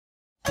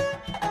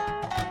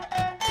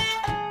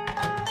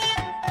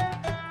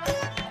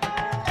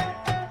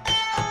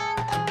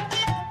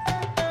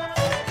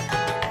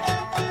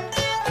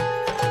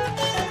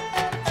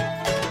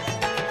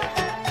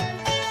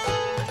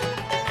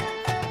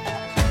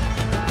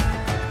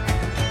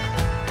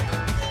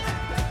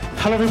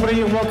Hello everybody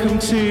and welcome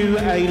to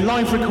a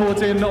live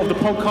recording of the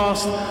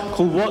podcast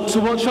called What to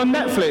Watch on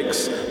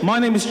Netflix. My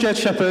name is Jed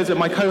Shepherd and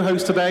my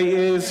co-host today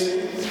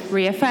is...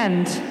 Ria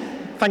Fend.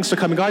 Thanks for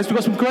coming, guys. We've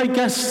got some great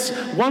guests.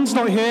 One's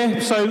not here,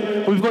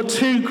 so we've got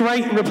two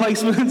great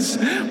replacements.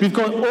 We've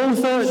got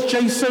author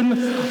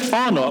Jason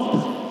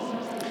Arnott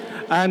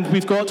and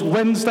we've got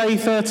Wednesday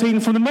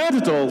 13 from the Murder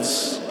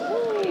Dolls,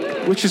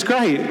 which is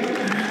great.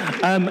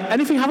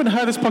 And if you haven't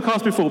heard this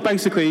podcast before,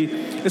 basically,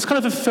 it's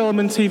kind of a film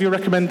and TV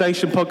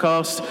recommendation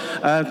podcast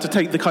to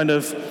take the kind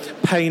of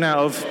pain out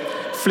of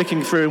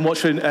flicking through and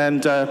watching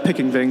and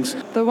picking things.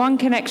 The one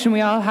connection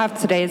we all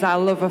have today is our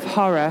love of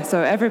horror.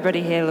 So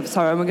everybody here loves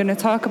horror. And we're going to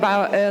talk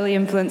about early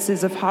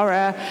influences of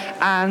horror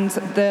and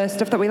the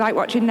stuff that we like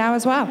watching now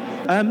as well.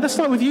 Let's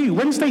start with you.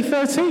 Wednesday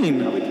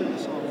 13.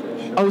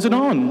 Oh, is it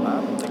on?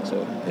 I think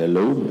so.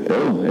 Hello?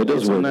 Oh, it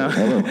does work.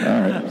 Hello.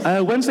 All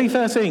right. Wednesday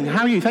 13.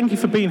 How are you? Thank you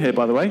for being here,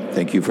 by the way.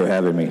 Thank you for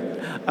having me.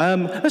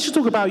 Let's just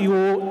talk about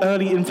your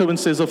early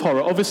influences of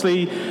horror.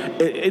 Obviously,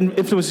 it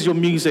influences your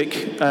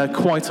music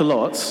quite a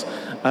lot.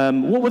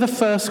 What were the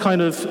first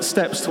kind of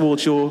steps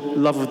towards your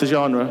love of the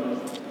genre?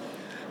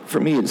 For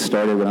me, it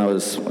started when I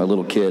was a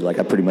little kid. Like,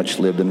 I pretty much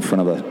lived in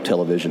front of a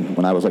television.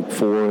 When I was like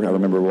 4, I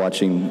remember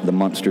watching The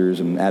Munsters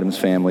and Addams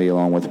Family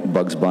along with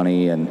Bugs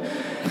Bunny and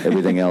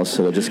everything else.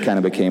 So it just kind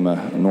of became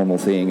a normal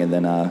thing. And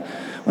then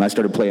when I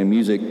started playing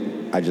music,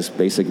 I just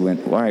basically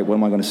went, all right, what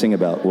am I going to sing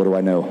about? What do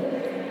I know?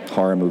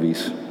 Horror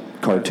movies,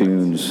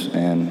 cartoons,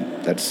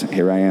 and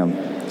here I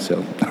am.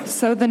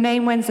 So the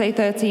name Wednesday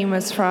 13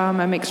 was from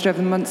a mixture of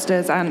The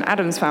Munsters and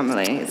Addams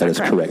Family. That is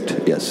correct,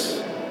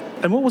 yes.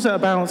 And what was it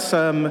about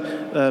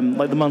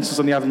like the Munsters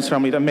and the Addams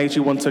Family that made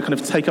you want to kind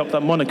of take up that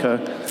moniker?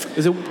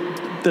 Is it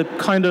the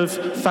kind of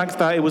fact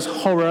that it was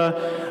horror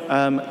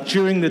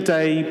during the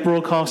day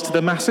broadcast to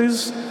the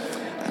masses?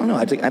 I don't know.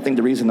 I think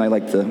the reason I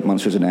like the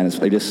Munsters and Addams,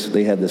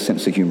 they had this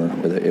sense of humor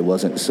with it. It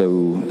wasn't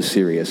so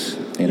serious.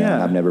 You know,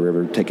 yeah. I've never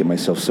ever taken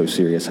myself so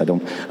serious. I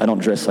don't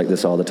dress like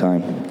this all the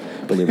time,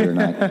 believe it or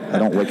not. I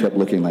don't wake up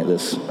looking like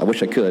this. I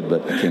wish I could,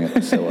 but I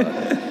can't.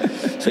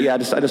 So yeah, I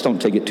just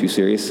don't take it too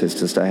serious. It's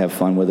just I have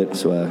fun with it.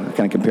 So I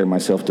kind of compare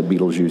myself to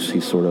Beetlejuice.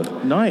 He's sort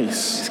of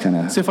nice. He's kind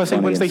of. So if I say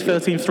Wednesday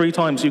 13 3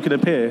 times, you can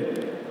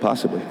appear.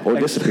 Possibly. Or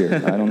disappear.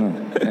 I don't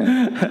know.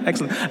 Yeah.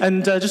 Excellent.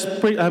 And just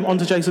on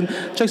to Jason.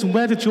 Jason,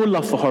 where did your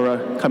love for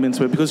horror come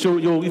into it? Because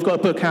you've got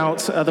a book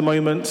out at the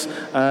moment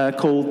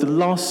called The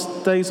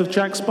Last Days of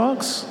Jack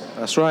Sparks.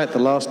 That's right, The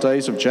Last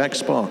Days of Jack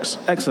Sparks.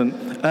 Excellent.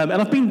 And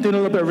I've been doing a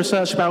little bit of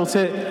research about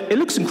it. It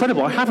looks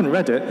incredible. I haven't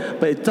read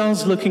it, but it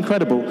does look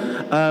incredible.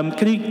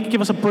 Can you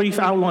give us a brief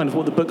outline of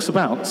what the book's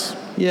about?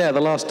 Yeah, The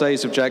Last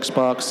Days of Jack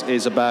Sparks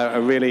is about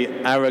a really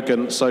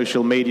arrogant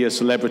social media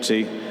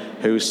celebrity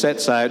who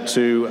sets out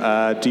to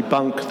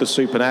debunk the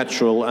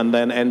supernatural and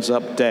then ends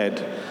up dead.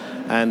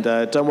 And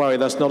don't worry,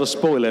 that's not a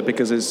spoiler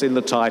because it's in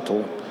the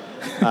title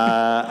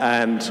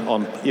and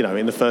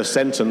in the first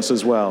sentence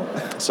as well.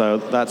 So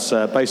that's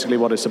basically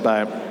what it's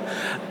about.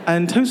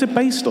 And who's it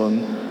based on?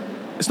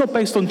 It's not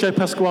based on Joe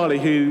Pasquale,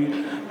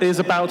 who is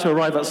about to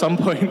arrive at some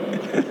point.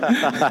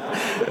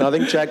 I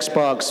think Jack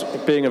Sparks,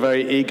 being a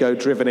very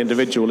ego-driven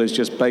individual, is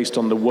just based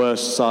on the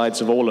worst sides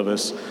of all of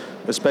us,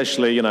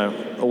 especially,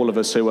 all of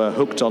us who are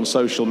hooked on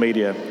social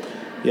media.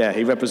 Yeah,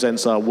 he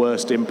represents our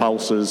worst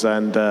impulses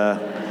and,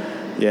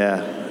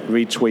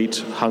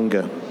 retweet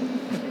hunger.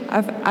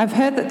 I've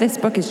heard that this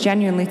book is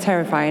genuinely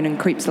terrifying and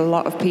creeps a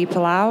lot of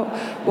people out.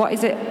 What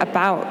is it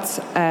about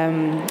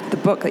the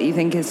book that you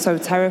think is so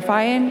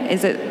terrifying?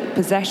 Is it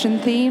possession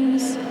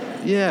themes?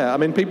 Yeah, I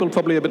mean, people are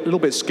probably a little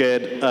bit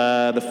scared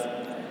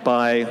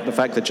by the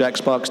fact that Jack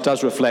Sparks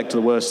does reflect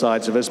the worst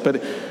sides of us,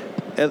 but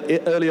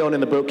early on in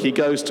the book, he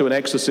goes to an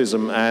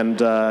exorcism and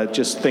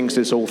just thinks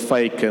it's all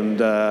fake and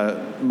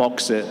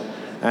mocks it.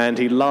 And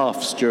he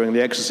laughs during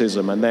the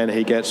exorcism, and then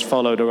he gets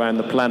followed around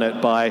the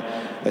planet by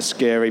a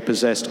scary,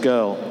 possessed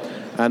girl.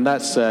 And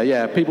that's,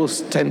 people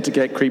tend to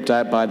get creeped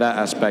out by that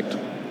aspect.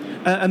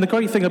 And the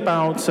great thing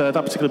about that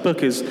particular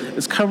book is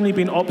it's currently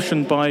been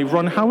optioned by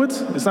Ron Howard.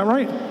 Is that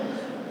right?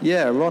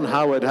 Yeah, Ron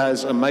Howard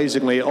has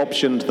amazingly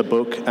optioned the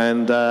book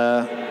and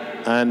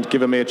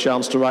given me a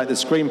chance to write the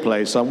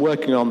screenplay. So I'm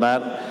working on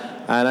that.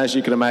 And as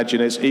you can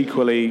imagine, it's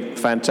equally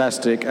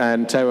fantastic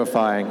and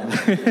terrifying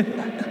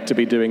to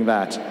be doing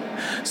that.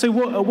 So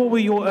what were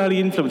your early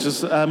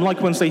influences? Like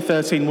Wednesday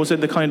 13, was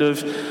it the kind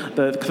of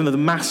the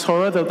mass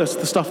horror, the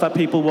stuff that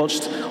people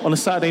watched on a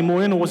Saturday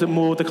morning, or was it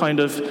more the kind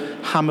of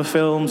Hammer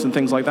films and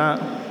things like that?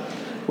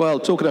 Well,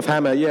 talking of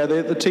Hammer,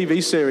 the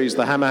TV series,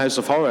 The Hammer House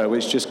of Horror,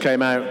 which just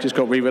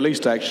got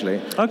re-released, actually.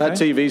 Okay. That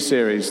TV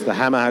series, The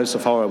Hammer House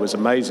of Horror, was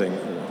amazing.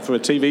 For a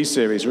TV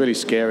series, really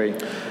scary.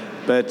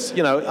 But,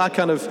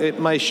 it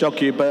may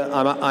shock you, but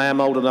I am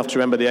old enough to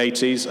remember the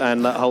 80s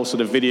and that whole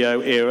sort of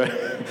video era.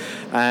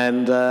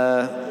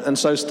 and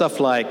so stuff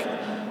like,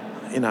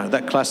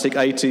 that classic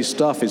 80s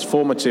stuff is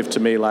formative to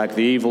me, like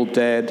The Evil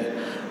Dead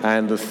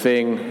and The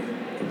Thing.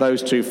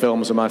 Those two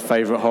films are my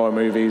favorite horror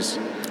movies.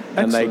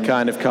 And Excellent. They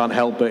kind of can't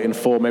help but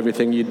inform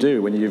everything you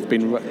do when you've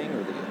been...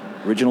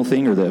 Original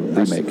thing or the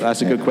remake?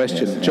 That's a good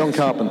question. Yes, John yes.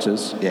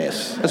 Carpenter's.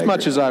 Yes. As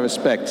much as I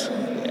respect,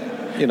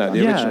 the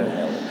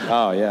original.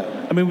 Oh, yeah.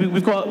 I mean,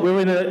 we're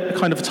in a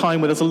kind of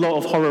time where there's a lot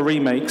of horror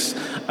remakes,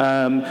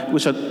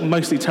 which are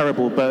mostly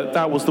terrible, but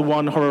that was the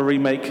one horror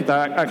remake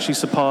that actually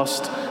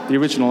surpassed the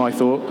original, I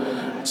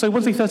thought. So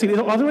Wednesday 13,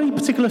 are there any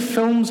particular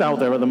films out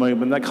there at the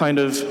moment that kind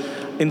of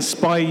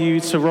inspire you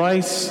to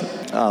write?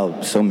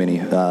 Oh, so many.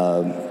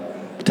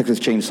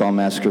 Texas Chainsaw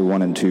Massacre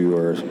 1 and 2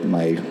 are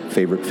my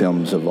favorite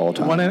films of all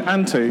time. 1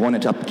 and 2? 1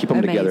 and 2, keep them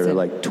together, Amazing. they're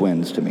like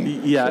twins to me.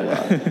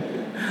 Yeah.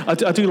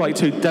 So, I do like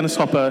 2. Dennis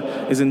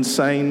Hopper is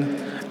insane,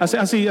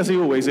 as he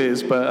always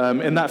is,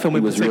 but in that film he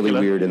in was particular...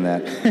 really weird in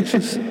that, which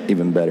is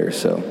even better,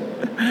 so...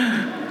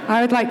 I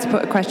would like to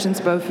put a question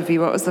to both of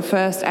you. What was the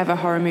first ever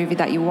horror movie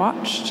that you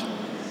watched?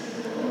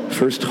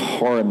 First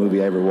horror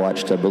movie I ever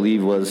watched, I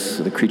believe, was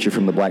The Creature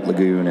from the Black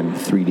Lagoon in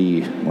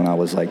 3D when I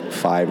was like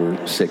 5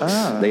 or 6.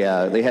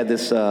 They had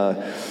this...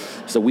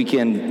 it's a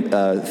weekend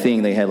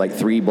thing. They had like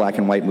 3 black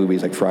and white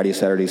movies, like Friday,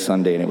 Saturday,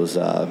 Sunday, and it was,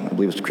 I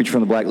believe it was Creature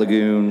from the Black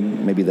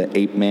Lagoon, maybe The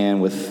Ape Man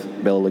with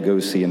Bela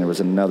Lugosi, and there was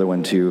another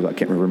one too, I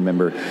can't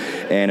remember.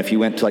 And if you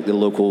went to like the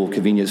local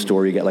convenience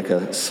store, you got like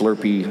a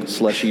Slurpee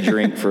slushy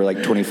drink for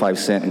like 25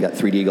 cents and got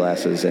 3D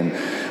glasses. And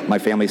my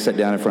family sat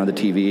down in front of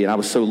the TV, and I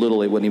was so little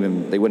they wouldn't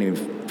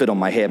even fit on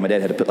my head. My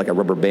dad had to put like a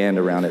rubber band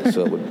around it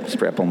so it would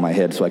strap on my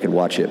head so I could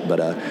watch it. But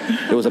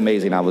it was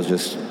amazing. I was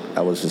just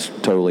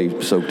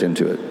totally soaked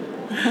into it.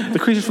 The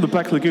Creature from the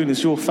Black Lagoon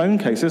is your phone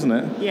case, isn't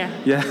it? Yeah.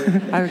 Yeah.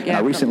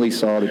 I recently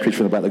saw The Creature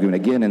from the Black Lagoon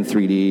again in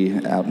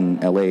 3D out in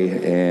LA,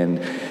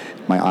 and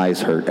my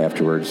eyes hurt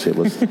afterwards. It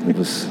was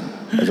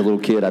as a little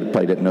kid, I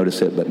probably didn't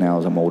notice it, but now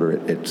as I'm older,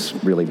 it's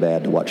really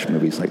bad to watch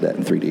movies like that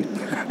in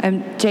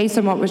 3D.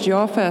 Jason, what was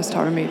your first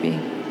horror movie?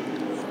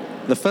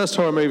 The first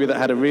horror movie that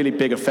had a really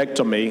big effect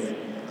on me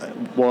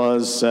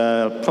was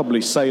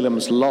probably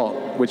Salem's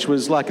Lot, which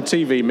was like a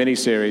TV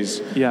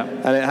miniseries. Yeah.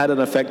 And it had an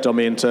effect on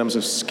me in terms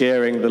of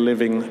scaring the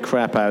living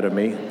crap out of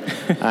me.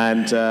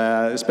 And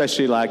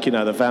especially like,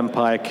 the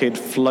vampire kid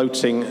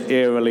floating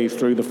eerily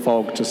through the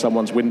fog to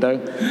someone's window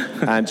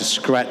and just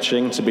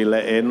scratching to be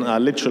let in. I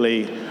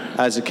literally,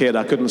 as a kid,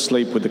 I couldn't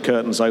sleep with the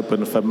curtains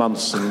open for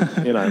months.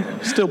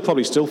 And,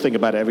 still think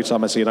about it every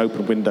time I see an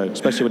open window,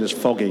 especially when it's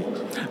foggy.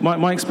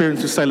 My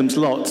experience with Salem's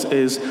Lot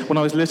is when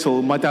I was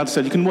little, my dad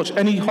said, you can watch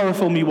any horror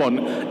film you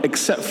want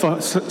except for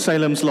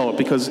Salem's Lot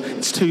because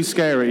it's too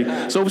scary.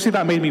 So obviously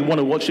that made me want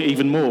to watch it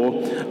even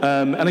more.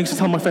 And I used to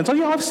tell my friends, oh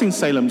yeah, I've seen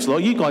Salem's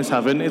Lot, you guys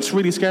haven't, it's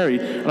really scary.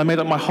 And I made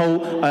up my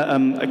whole,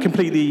 a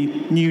completely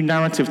new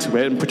narrative to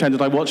it and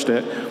pretended I watched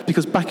it.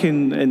 Because back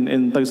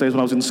in those days when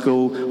I was in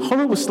school,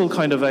 horror was still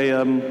kind of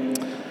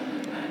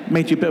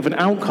made you a bit of an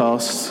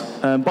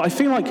outcast. But I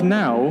feel like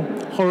now,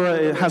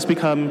 horror has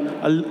become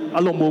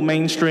a lot more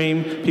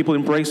mainstream. People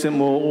embrace it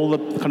more. All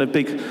the kind of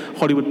big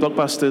Hollywood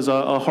blockbusters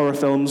are horror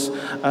films.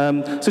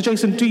 So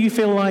Jason, do you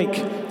feel like,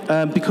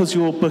 because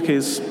your book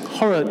is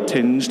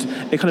horror-tinged,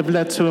 it kind of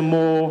led to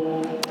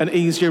an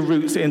easier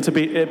route into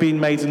it being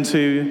made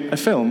into a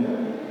film?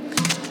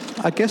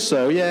 I guess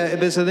so, yeah.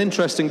 There's an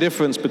interesting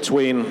difference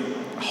between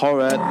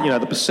horror,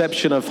 the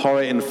perception of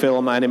horror in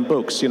film and in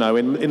books.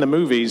 In the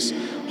movies,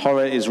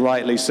 horror is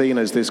rightly seen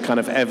as this kind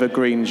of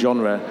evergreen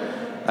genre,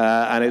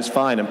 and it's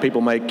fine. And people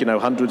make,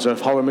 hundreds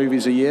of horror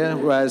movies a year,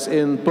 whereas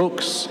in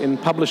books, in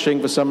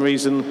publishing, for some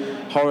reason,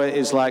 horror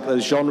is like the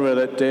genre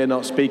that dare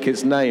not speak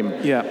its name.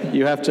 Yeah.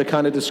 You have to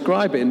kind of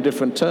describe it in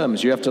different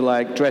terms. You have to,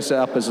 dress it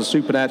up as a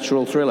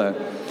supernatural thriller.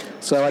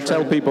 So I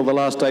tell people The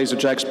Last Days of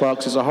Jack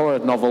Sparks is a horror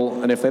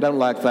novel, and if they don't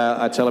like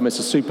that, I tell them it's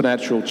a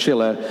supernatural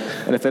chiller,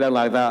 and if they don't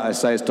like that, I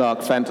say it's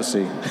dark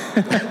fantasy.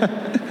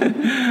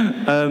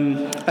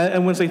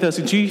 And Wednesday,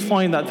 Thursday, do you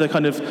find that the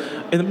kind of,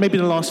 maybe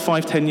in the last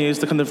 5-10 years,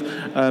 the kind of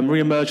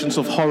re-emergence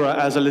of horror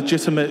as a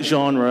legitimate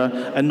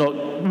genre and not,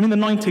 the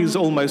 90s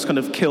almost kind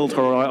of killed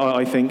horror,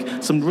 I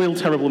think. Some real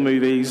terrible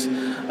movies,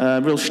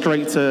 real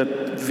straight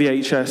to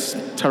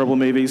VHS terrible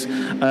movies.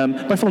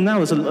 But I feel now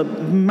there's a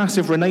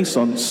massive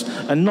renaissance,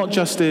 and not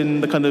just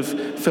in the kind of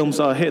films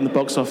that are hitting the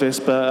box office,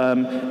 but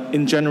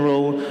in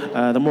general,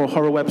 the more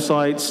horror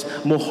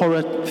websites, more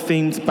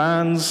horror-themed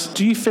bands.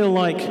 Do you feel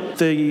like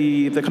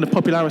the kind of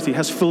popularity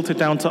has filtered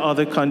down to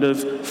other kind of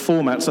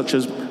formats, such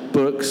as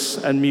books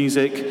and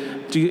music?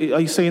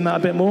 Are you seeing that a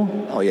bit more?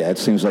 Oh yeah, it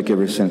seems like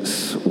ever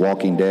since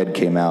Walking Dead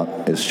came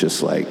out, it's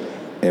just like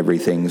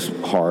everything's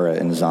horror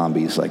and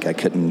zombies. Like I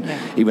couldn't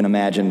even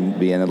imagine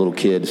being a little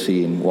kid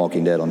seeing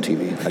Walking Dead on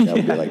TV. Like I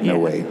would be like, no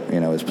way,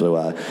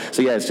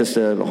 So yeah, it's just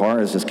horror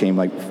has just came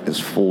like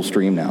it's full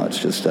stream now. It's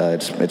just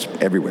it's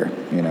everywhere,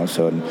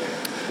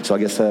 So I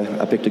guess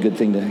I picked a good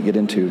thing to get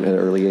into at an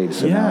early age.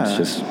 So now it's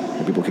just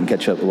people can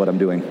catch up with what I'm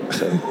doing.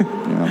 So,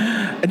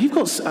 And you've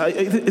got,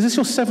 is this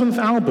your 7th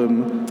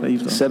album that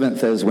you've done?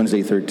 7th is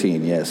Wednesday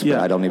 13, yes. Yeah.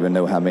 But I don't even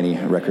know how many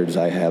records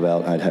I have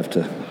out. I'd have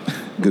to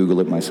Google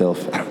it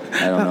myself.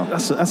 I don't know.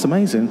 That's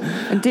amazing.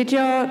 And did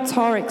your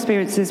tour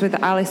experiences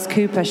with Alice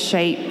Cooper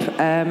shape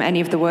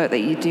any of the work that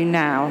you do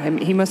now?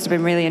 He must have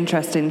been really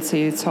interesting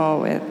to tour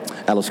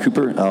with. Alice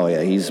Cooper? Oh,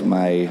 yeah. He's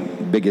my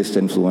biggest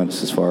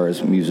influence as far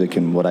as music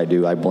and what I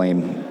do. I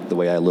blame the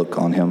way I look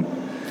on him.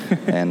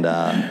 And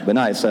but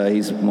no,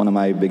 he's one of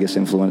my biggest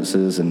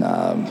influences, and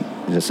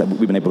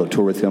we've been able to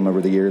tour with him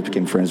over the years,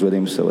 became friends with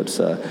him, so it's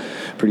a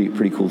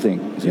pretty cool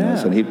thing. You know?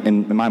 So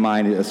in my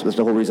mind, that's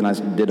the whole reason I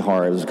did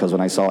horror, was because when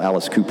I saw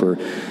Alice Cooper,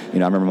 you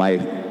know, I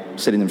remember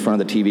sitting in front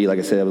of the TV, like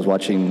I said, I was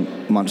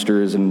watching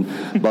Munsters and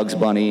Bugs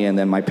Bunny, and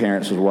then my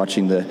parents were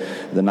watching the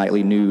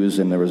nightly news,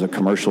 and there was a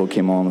commercial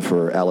came on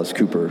for Alice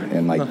Cooper,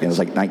 and it was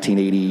like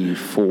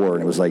 1984,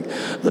 and it was like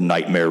The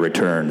Nightmare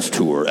Returns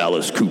tour,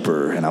 Alice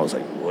Cooper, and I was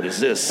like, what is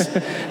this?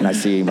 And I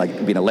see him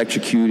like being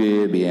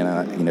electrocuted, being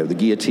the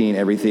guillotine,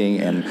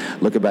 everything, and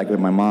looking back at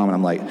my mom, and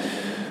I'm like,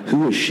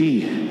 who is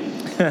she?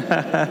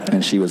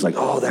 And she was like,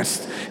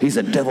 he's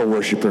a devil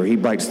worshiper. He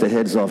bites the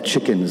heads off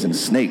chickens and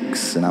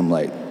snakes, and I'm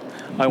like,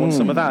 I want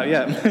some of that,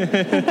 yeah.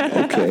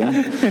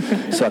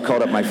 Okay. So I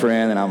called up my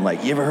friend, and I'm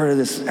like, you ever heard of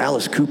this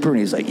Alice Cooper? And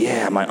he's like,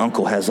 yeah, my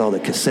uncle has all the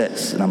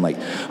cassettes. And I'm like,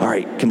 all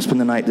right, come spend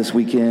the night this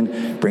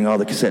weekend, bring all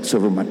the cassettes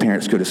over, my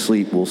parents go to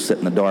sleep, we'll sit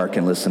in the dark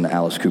and listen to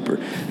Alice Cooper.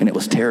 And it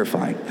was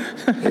terrifying.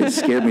 It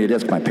scared me to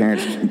death. My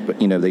parents,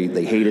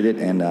 they hated it,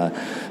 and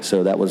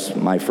so that was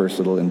my first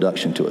little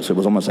induction to it. So it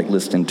was almost like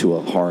listening to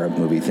a horror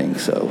movie thing.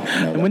 So.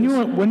 And when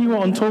you were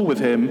on tour with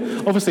him,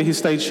 obviously his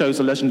stage shows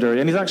are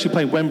legendary, and he's actually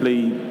playing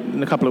Wembley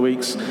in a couple of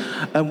weeks.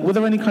 Were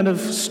there any kind of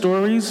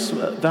stories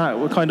that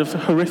were kind of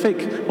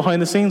horrific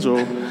behind the scenes,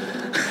 or?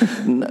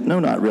 No,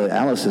 not really.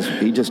 Alice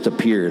he just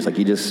appears. Like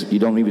you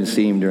don't even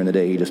see him during the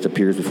day. He just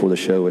appears before the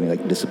show and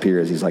he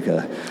disappears. He's like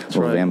a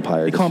sort of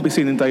vampire. He can't be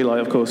seen in daylight,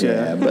 of course.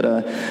 Yeah,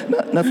 but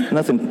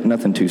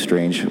nothing too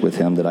strange with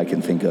him that I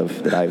can think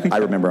of that I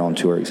remember on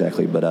tour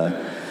exactly. But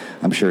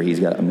I'm sure he's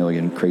got a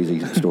million crazy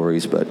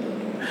stories. But.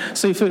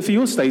 So for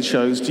your stage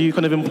shows, do you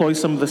kind of employ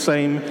some of the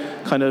same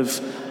kind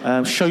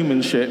of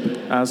showmanship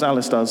as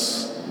Alice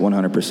does?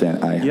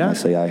 100%. I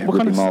say I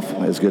rip him off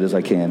as good as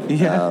I can.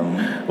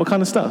 Yeah. What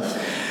kind of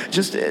stuff?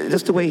 Just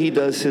the way he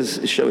does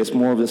his show. It's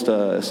more of just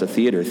a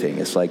theater thing.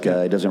 It's like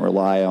it doesn't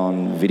rely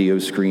on video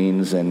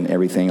screens and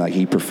everything. Like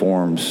he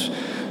performs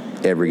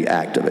every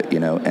act of it,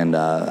 and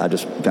I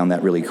just found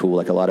that really cool.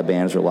 Like a lot of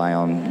bands rely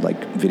on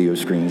like video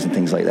screens and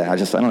things like that. I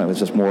don't know, it's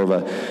just more of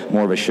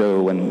a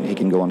show when he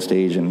can go on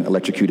stage and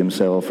electrocute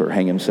himself or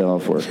hang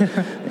himself or so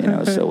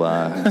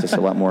it's just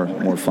a lot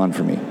more fun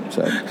for me.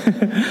 So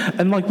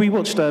and like we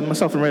watched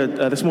myself and Ray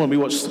this morning,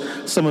 we watched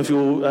some of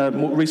your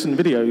more recent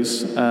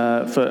videos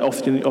for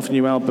off your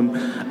new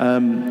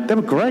album. They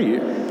were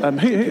great.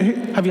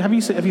 Have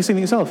you seen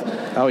it yourself?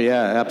 Oh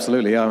yeah,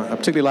 absolutely. I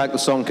particularly like the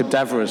song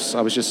Cadaverous.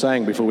 I was just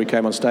saying before we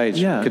came on stage.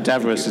 Yeah.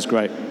 Cadaverous is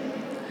great.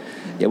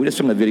 Yeah, we just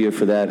filmed a video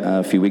for that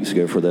a few weeks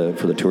ago for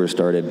the tour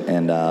started,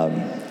 and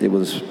it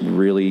was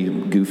really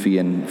goofy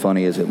and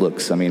funny as it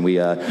looks. I mean, we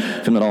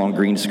filmed it all on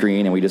green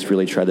screen, and we just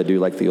really tried to do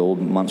like the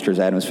old Munsters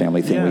Addams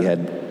Family thing. Yeah. We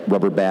had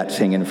rubber bats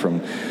hanging from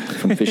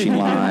fishing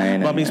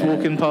line. Mummies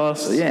walking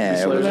past.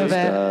 Yeah,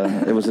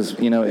 it was just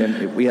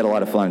and we had a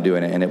lot of fun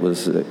doing it, and it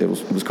was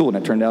cool, and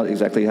it turned out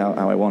exactly how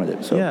I wanted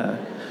it. So. Yeah.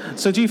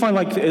 So do you find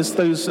like is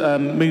those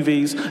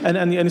movies,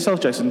 and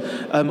yourself, Jason,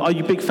 are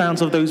you big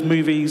fans of those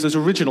movies, those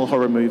original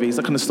horror movies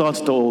that kind of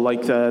started it all,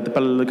 like the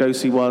Bela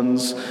Lugosi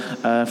ones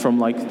from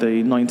like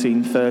the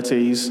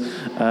 1930s,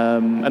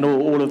 and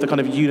all of the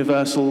kind of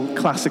Universal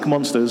classic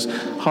monsters?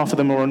 Half of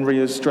them are on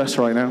Ria's dress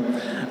right now.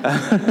 I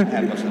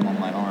have most of them on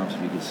my arms,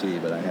 if you can see,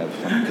 but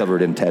I'm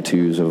covered in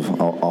tattoos of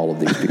all of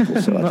these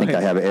people, so I think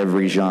I have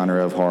every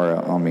genre of horror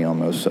on me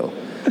almost, so...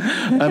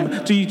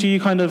 Do you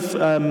kind of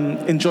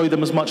enjoy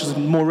them as much as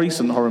more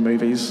recent horror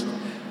movies?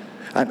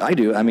 I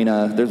do. I mean,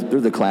 they're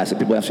the classic.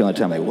 People ask me all the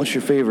time, like, "What's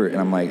your favorite?"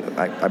 And I'm like,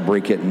 I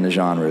break it into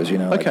genres.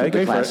 Okay, like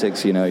the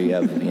classics. You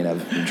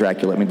have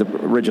Dracula. I mean, the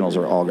originals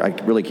are all. I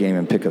really can't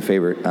even pick a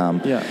favorite.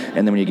 And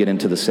then when you get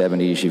into the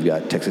 '70s, you've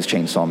got Texas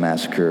Chainsaw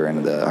Massacre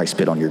and I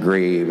Spit on Your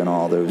Grave and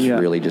all those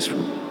really just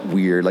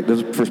weird. Like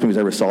those first movies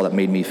I ever saw that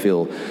made me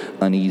feel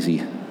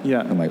uneasy.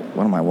 Yeah. I'm like,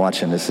 what am I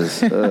watching? This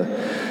is.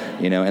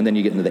 And then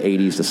you get into the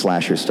 80s, the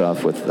slasher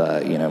stuff with,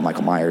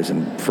 Michael Myers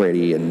and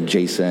Freddy and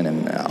Jason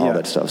and all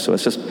that stuff. So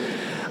it's just,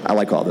 I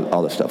like all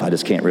the stuff. I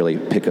just can't really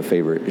pick a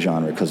favorite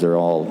genre because they're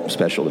all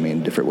special to me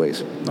in different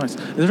ways. Nice.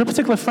 Is there a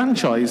particular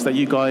franchise that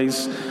you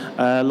guys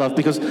love?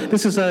 Because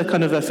this is a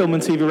kind of a film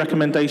and TV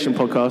recommendation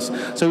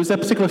podcast. So is there a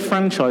particular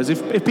franchise?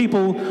 If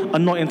people are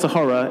not into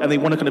horror and they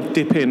want to kind of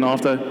dip in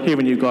after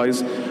hearing you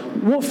guys,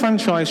 what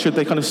franchise should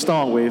they kind of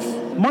start with?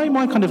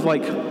 My kind of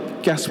like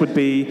guess would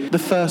be the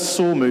first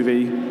Saw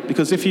movie,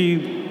 because if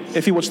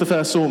you watch the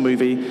first Saw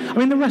movie, I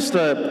mean the rest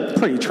are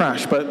pretty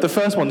trash, but the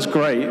first one's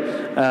great.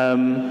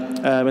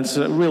 It's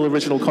a real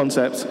original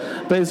concept.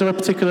 But is there a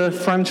particular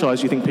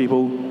franchise you think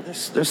people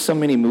There's so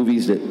many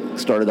movies that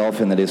started off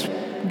and that just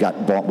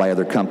got bought by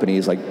other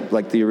companies.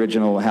 Like the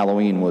original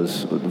Halloween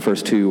was, the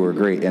first two were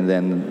great, and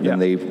then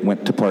they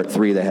went to part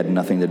 3 that had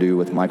nothing to do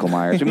with Michael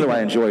Myers. Even though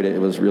I enjoyed it, it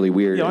was really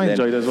weird. Yeah, I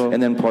enjoyed it as well.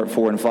 And then part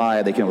 4 and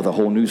 5, they came up with a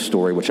whole new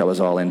story, which I was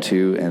all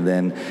into, and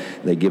then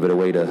they give it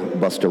away to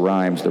Busta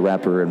Rhymes, the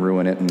rapper, and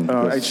ruin it. And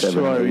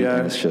H2O, yeah.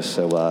 And it's just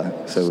so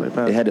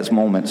it had its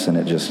moments, and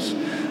it just,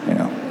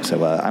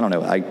 So I don't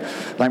know.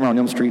 Nightmare on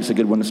Elm Street's a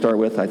good one to start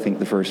with. I think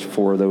the first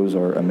 4 of those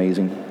are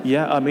amazing.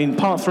 Yeah, I mean,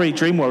 part 3,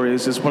 Dream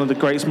Warriors, is one of the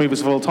greatest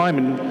movies of all time,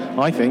 and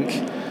I think.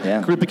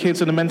 Yeah. Group of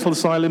kids in a mental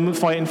asylum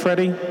fighting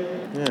Freddy.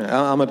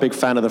 Yeah, I'm a big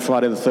fan of the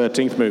Friday the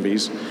 13th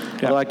movies.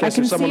 Yeah. I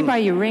can see by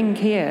your ring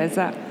here, is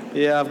that...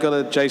 Yeah, I've got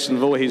a Jason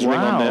Voorhees ring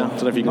on there. I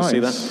don't know if you can see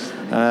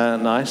that.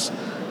 Nice.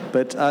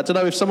 But I don't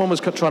know, if someone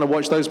was trying to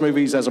watch those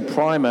movies as a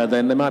primer,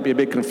 then they might be a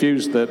bit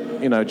confused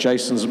that,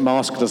 Jason's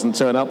mask doesn't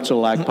turn up till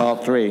like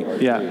part 3.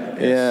 Yeah.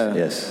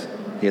 Yes.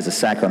 He has a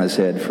sack on his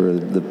head for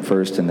the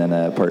first, and then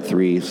part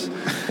 3's.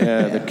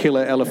 Yeah, the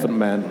Killer Elephant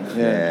Man.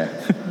 Yeah.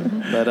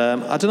 But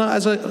I don't know,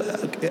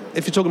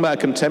 if you're talking about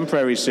a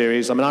contemporary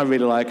series, I mean, I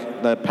really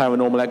like the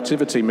Paranormal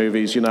Activity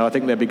movies. I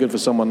think they'd be good for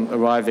someone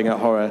arriving at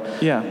horror.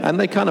 Yeah. And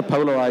they kind of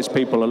polarize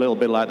people a little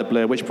bit like the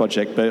Blair Witch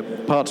Project,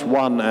 but parts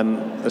 1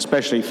 and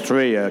especially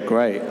 3 are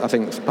great. I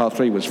think part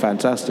 3 was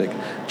fantastic.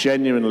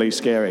 Genuinely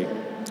scary.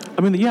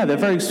 I mean, yeah, they're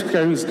very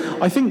scary.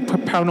 I think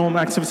Paranormal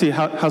Activity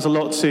has a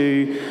lot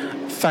to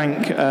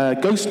thank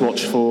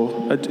Ghostwatch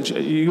for. Are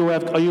you aware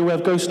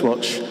of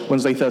Ghostwatch,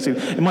 Wednesday 13?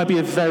 It might be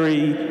a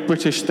very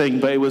British thing,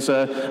 but it was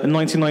a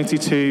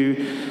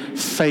 1992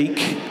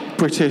 fake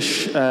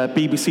British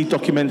BBC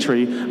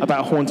documentary about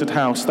a haunted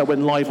house that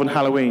went live on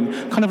Halloween,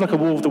 kind of like a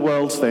War of the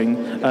Worlds thing.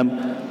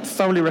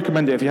 Thoroughly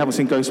recommend it if you haven't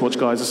seen Ghostwatch,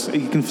 guys.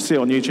 You can see it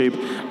on YouTube.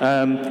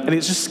 And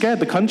it just scared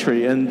the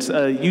country, and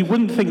you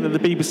wouldn't think that the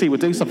BBC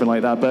would do something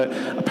like that, but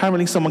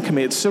apparently someone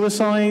committed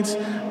suicide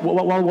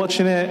while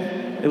watching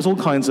it. It was all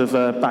kinds of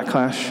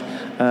backlash.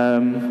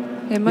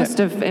 It must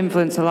have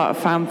influenced a lot of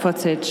fan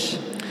footage,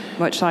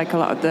 much like a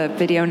lot of the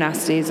video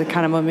nasties of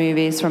cannibal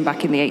movies from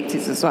back in the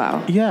 80s as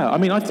well. Yeah, I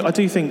mean, I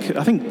think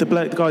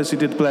the guys who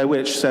did Blair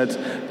Witch said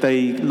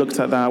they looked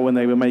at that when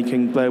they were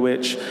making Blair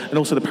Witch, and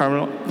also the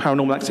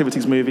Paranormal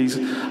Activities movies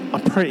are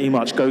pretty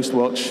much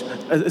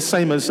Ghostwatch,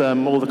 same as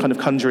all the kind of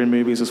Conjuring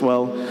movies as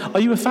well.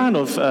 Are you a fan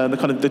of the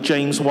kind of the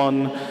James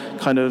Wan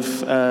kind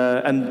of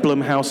and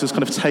Blumhouse's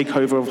kind of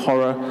takeover of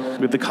horror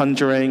with the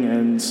Conjuring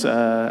and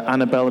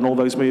Annabelle and all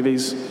those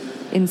movies?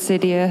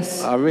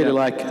 Insidious. I really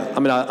like. I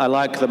mean, I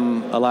like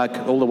them. I like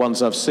all the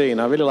ones I've seen.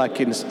 I really like,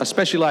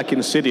 especially like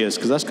Insidious,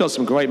 because that's got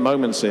some great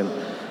moments in.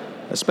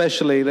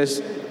 Especially there's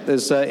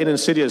in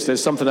Insidious,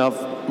 there's something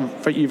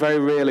you very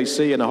rarely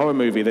see in a horror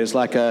movie. There's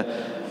like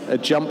a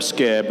jump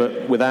scare,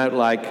 but without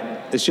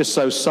it's just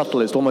so subtle.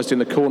 It's almost in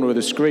the corner of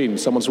the screen.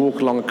 Someone's walking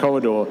along a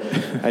corridor,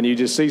 and you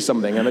just see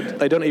something. And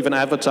they don't even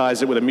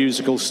advertise it with a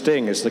musical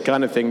sting. It's the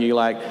kind of thing you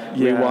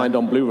rewind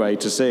on Blu-ray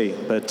to see.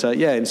 But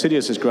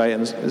Insidious is great,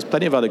 and there's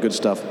plenty of other good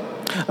stuff.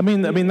 I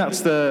mean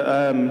that's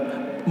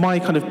the my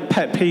kind of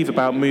pet peeve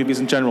about movies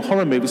in general,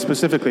 horror movies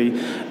specifically,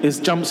 is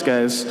jump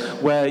scares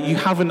where you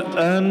haven't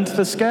earned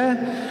the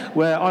scare.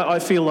 Where I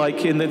feel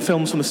like in the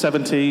films from the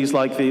 70s,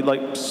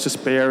 like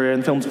Suspiria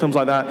and films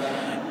like that,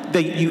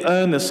 you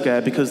earn the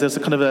scare because there's a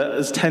kind of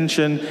there's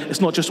tension.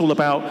 It's not just all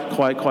about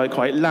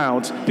quite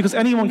loud, because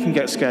anyone can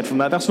get scared from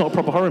that. That's not a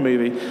proper horror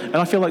movie. And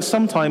I feel like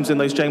sometimes in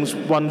those James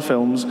Wan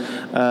films,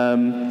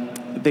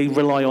 they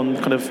rely on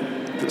kind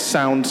of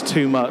sound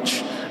too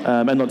much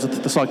and not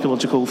the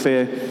psychological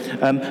fear.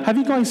 Have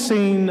you guys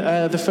seen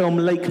the film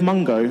Lake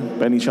Mungo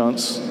by any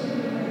chance?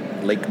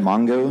 Lake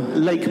Mungo?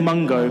 Lake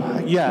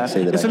Mungo, yeah.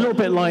 It's a little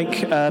bit like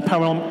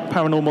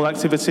Paranormal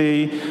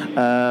Activity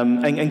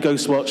and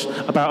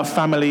Ghostwatch, about a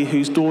family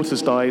whose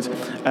daughter's died,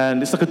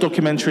 and it's like a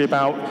documentary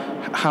about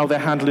how they're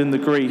handling the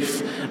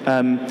grief.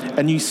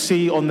 And you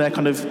see on their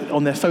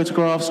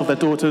photographs of their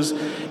daughters,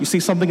 you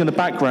see something in the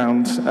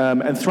background,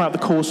 and throughout the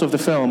course of the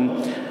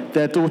film,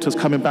 their daughter's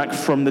coming back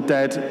from the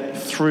dead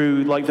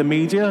through the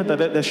media that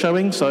they're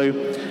showing. So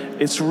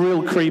it's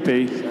real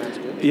creepy.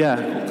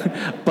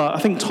 Yeah, but I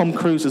think Tom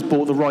Cruise has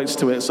bought the rights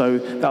to it, so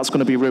that's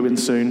going to be ruined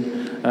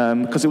soon.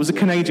 Because it was a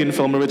Canadian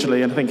film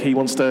originally, and I think he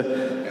wants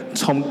to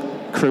Tom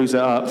Cruise it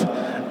up.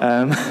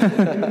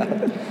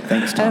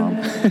 Thanks, Tom.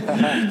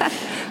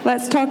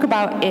 Let's talk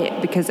about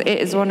It, because It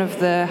is one of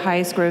the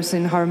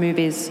highest-grossing horror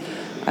movies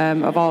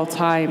of all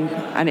time,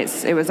 and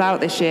it was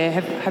out this year.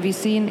 Have you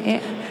seen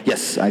It?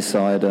 Yes, I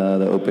saw it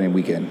the opening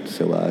weekend.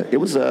 So it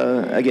was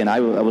again. I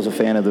was a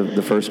fan of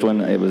the first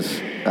one. It was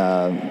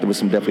there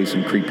was definitely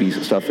some creepy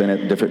stuff in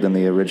it, different than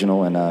the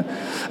original. And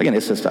again,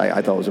 it's just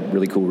I thought it was a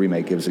really cool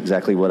remake. It was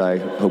exactly what I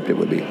hoped it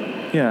would be.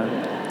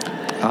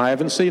 Yeah, I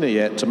haven't seen it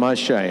yet, to my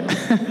shame.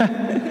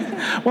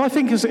 Well, I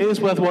think it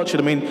is worth watching.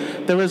 I mean,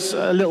 there was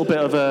a little bit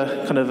of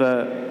a kind of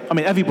I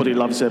mean, everybody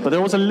loves it, but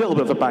there was a little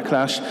bit of a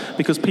backlash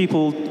because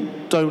people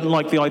don't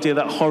like the idea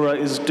that horror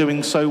is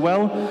doing so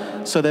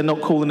well, so they're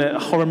not calling it a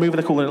horror movie,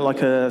 they're calling it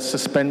like a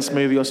suspense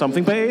movie or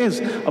something, but it is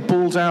a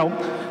balls-out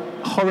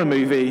horror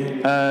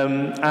movie,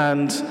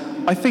 and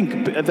I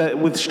think that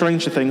with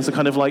Stranger Things, the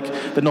kind of like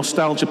the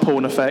nostalgia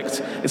porn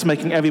effect, it's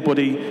making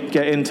everybody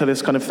get into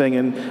this kind of thing,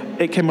 and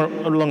it came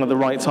along at the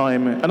right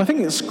time. And I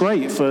think it's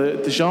great for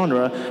the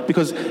genre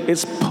because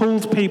it's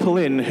pulled people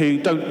in who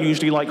don't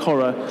usually like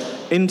horror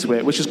into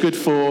it, which is good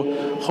for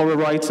horror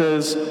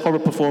writers, horror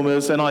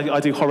performers, and I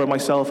do horror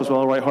myself as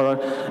well, I write horror.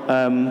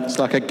 It's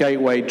like a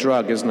gateway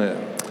drug, isn't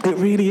it? It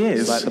really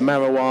is. It's like the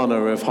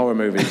marijuana of horror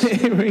movies.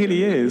 It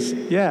really is,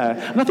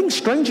 yeah. And I think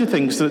Stranger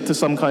Things to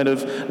some kind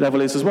of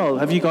level is as well.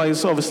 Have you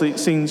guys obviously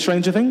seen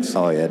Stranger Things?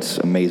 Oh, yeah, it's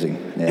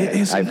amazing. Yeah. It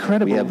is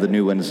incredible. We have the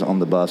new ones on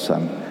the bus.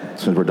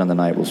 As soon as we're done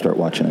tonight, we'll start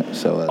watching it.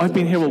 So I've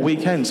been here all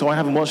weekend, so I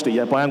haven't watched it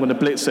yet, but I am going to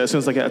blitz it as soon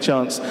as I get a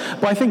chance.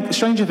 But I think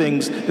Stranger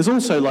Things is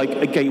also like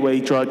a gateway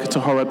drug to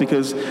horror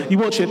because you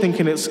watch it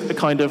thinking it's a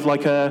kind of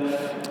like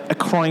a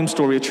crime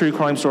story, a true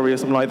crime story or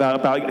something like that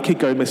about a kid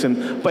going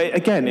missing. But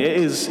again, it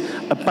is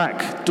a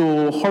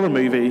backdoor horror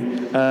movie,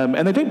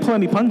 and they don't pull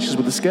any punches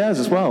with the scares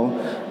as well.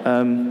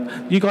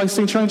 You guys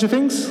seen Stranger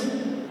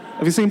Things?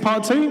 Have you seen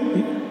part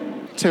 2?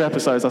 2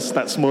 episodes,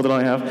 that's more than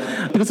I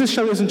have. Because this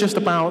show isn't just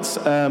about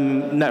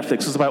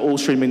Netflix, it's about all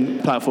streaming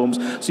platforms.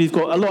 So you've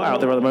got a lot out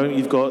there at the moment.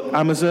 You've got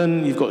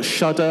Amazon, you've got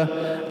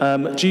Shudder.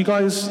 Do you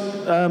guys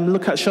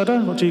look at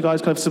Shudder? Or do you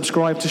guys kind of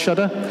subscribe to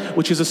Shudder?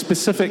 Which is a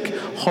specific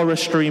horror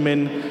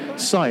streaming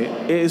site.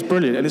 It is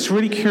brilliant, and it's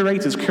really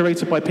curated. It's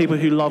curated by people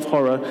who love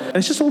horror. And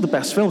it's just all the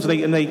best films.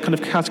 And they kind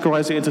of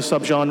categorize it into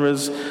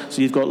subgenres.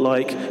 So you've got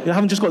like, you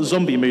haven't just got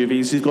zombie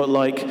movies, you've got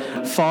like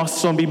fast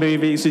zombie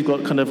movies, you've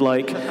got kind of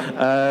like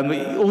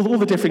all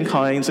the different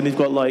kinds, and you've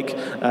got like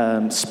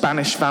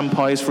Spanish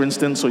vampires, for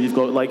instance, or you've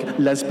got like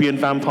lesbian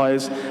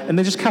vampires, and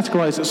they just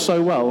categorize it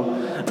so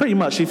well. Pretty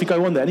much, if you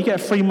go on there, and you get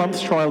a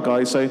 3-month trial,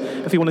 guys, so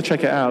if you want to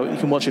check it out, you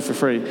can watch it for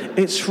free.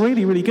 It's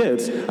really, really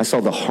good. I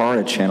saw the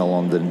Horror Channel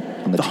on the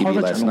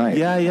TV last night.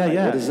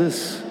 Yeah. What is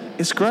this?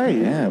 It's great.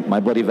 Yeah, My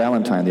Bloody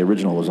Valentine, the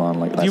original, was on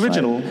like last The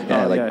original? night.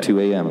 Yeah, like 2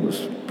 a.m. It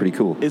was pretty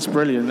cool. It's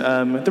brilliant.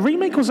 The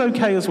remake was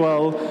okay as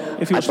well.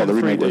 If you I thought the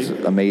remake was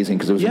amazing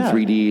because it was in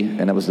 3D,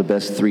 and it was the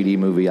best 3D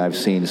movie I've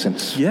seen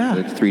since the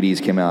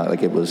 3Ds came out.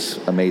 Like, it was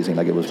amazing.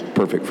 Like, it was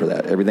perfect for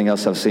that. Everything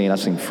else I've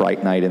seen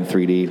Fright Night in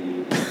 3D.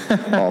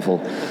 Awful.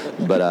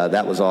 But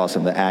that was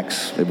awesome. The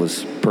Axe, it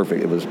was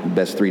perfect. It was the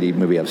best 3D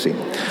movie I've seen.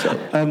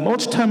 So. I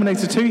watched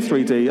Terminator 2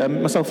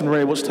 3D. Myself and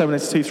Ray watched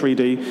Terminator 2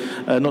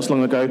 3D not so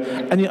long ago.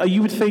 And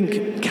you would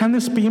think, can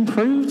this be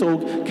improved?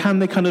 Or can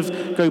they kind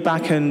of go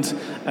back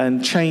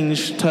and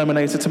change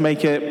Terminator to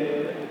make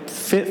it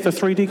fit the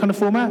 3D kind of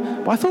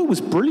format? But I thought it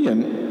was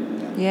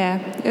brilliant. Yeah,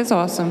 it was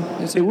awesome.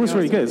 It was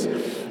really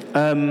good.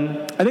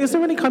 And is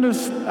there any kind of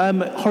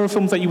horror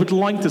films that you would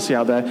like to see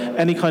out there?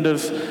 Any kind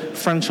of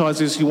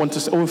franchises you want to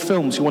see, or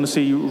films you want to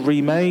see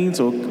remade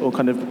or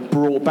kind of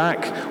brought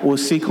back, or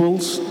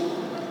sequels?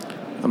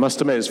 I must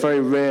admit, it's very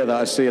rare that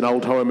I see an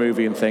old horror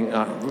movie and think,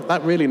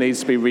 that really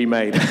needs to be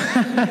remade.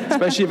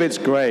 Especially if it's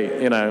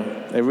great, you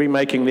know. They're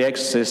remaking The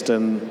Exorcist,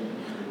 and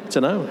I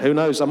don't know, who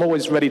knows? I'm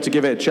always ready to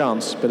give it a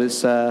chance, but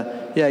it's,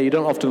 you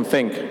don't often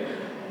think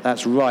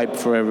that's ripe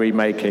for a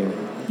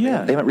remaking.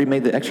 Yeah. They haven't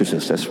remade The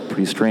Exorcist. That's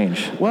pretty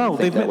strange. Well,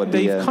 they've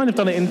kind of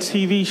done it in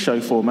TV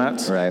show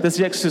format. Right. There's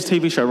The Exorcist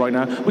TV show right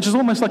now, which is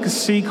almost like a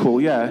sequel,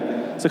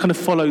 yeah. So it kind of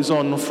follows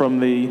on from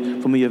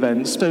the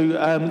events.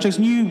 So,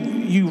 Jason,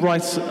 you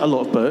write a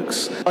lot of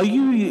books. Are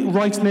you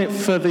writing it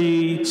for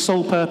the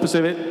sole purpose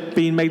of it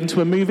being made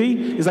into a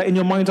movie? Is that in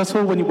your mind at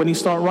all when you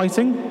start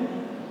writing?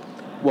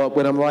 Well,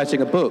 when I'm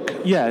writing a book?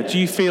 Yeah. Do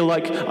you feel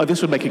like,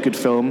 this would make a good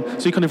film?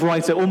 So you kind of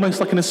write it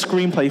almost like in a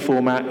screenplay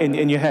format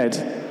in your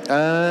head?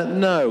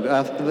 No,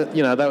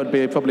 that would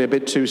be probably a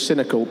bit too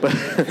cynical,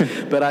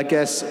 but I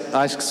guess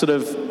I tend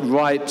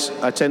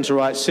to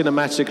write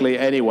cinematically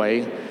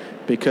anyway,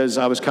 because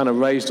I was kind of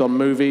raised on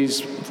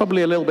movies,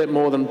 probably a little bit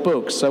more than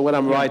books. So when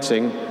I'm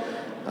writing,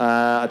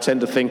 I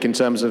tend to think in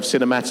terms of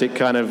cinematic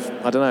kind of,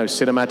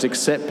 cinematic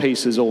set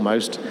pieces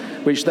almost,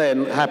 which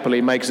then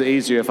happily makes it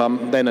easier if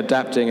I'm then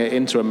adapting it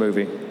into a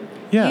movie.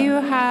 Yeah. You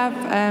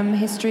have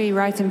history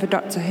writing for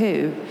Doctor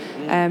Who.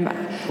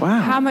 Wow.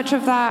 How much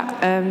of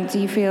that do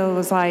you feel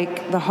was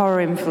like the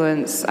horror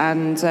influence,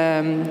 and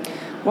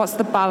what's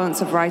the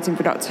balance of writing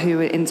for Doctor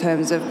Who in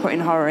terms of putting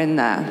horror in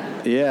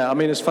there? Yeah, I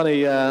mean, it's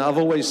funny. I've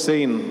always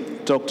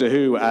seen Doctor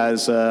Who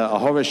as a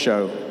horror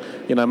show.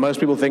 You know, most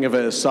people think of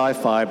it as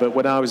sci-fi, but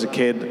when I was a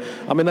kid,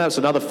 I mean, that's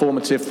another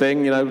formative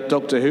thing. You know,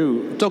 Doctor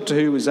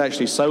Who was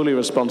actually solely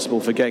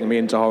responsible for getting me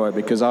into horror,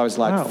 because I was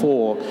like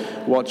 4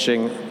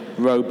 watching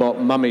robot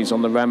mummies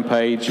on the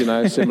rampage,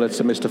 similar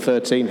to Mr.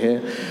 13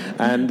 here.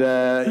 And,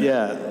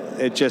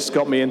 it just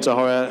got me into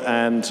horror,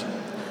 and,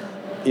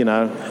 It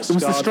was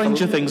the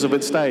Stranger Things of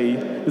its day,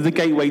 the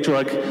gateway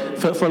drug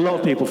for a lot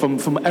of people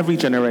from every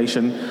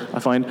generation, I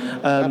find.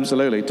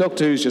 Absolutely.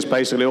 Doctor Who's just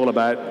basically all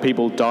about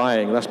people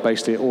dying. That's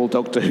basically all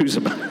Doctor Who's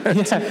about,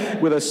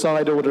 with a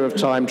side order of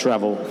time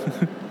travel.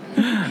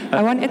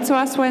 I wanted to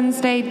ask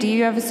Wednesday, do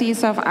you ever see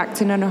yourself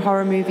acting in a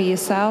horror movie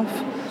yourself?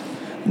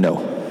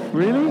 No.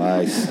 Really?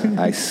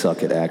 I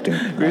suck at acting.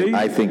 Really?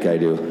 I think I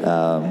do.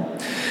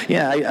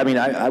 Yeah, I mean,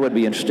 I would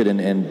be interested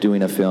in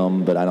doing a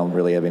film, but I don't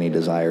really have any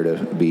desire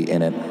to be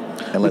in it,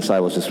 unless I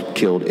was just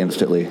killed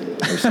instantly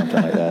or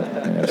something like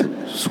that. You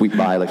know, sweep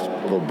by like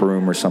a little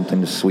broom or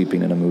something, just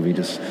sweeping in a movie,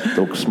 just a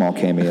little small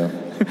cameo.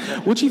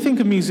 What do you think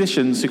of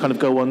musicians who kind of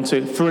go on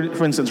to,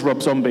 for instance,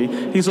 Rob Zombie?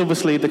 He's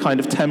obviously the kind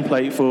of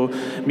template for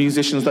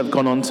musicians that have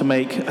gone on to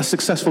make a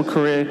successful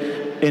career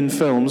in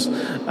films.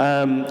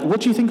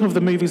 What do you think of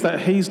the movies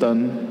that he's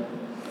done?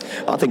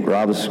 I think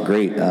Rob is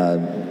great.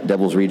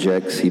 Devil's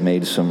Rejects, he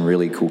made some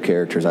really cool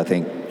characters. I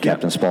think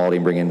Captain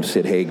Spaulding, bringing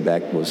Sid Haig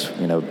back was,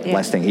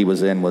 last thing he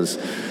was in was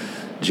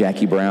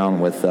Jackie Brown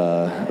with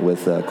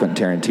Quentin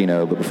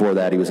Tarantino. But before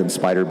that, he was in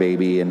Spider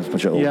Baby and a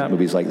bunch of old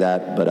movies like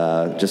that.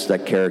 But just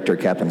that character,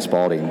 Captain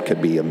Spaulding,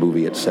 could be a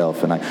movie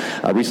itself. And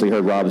I recently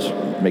heard Rob's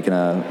making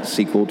a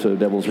sequel to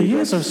Devil's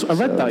Rejects. Yes, I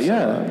read that,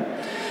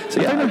 yeah.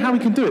 I don't know how he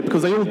can do it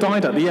because they all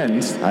died at the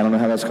end. I don't know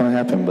how that's going to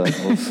happen, but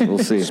we'll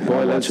see.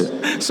 Spoilers.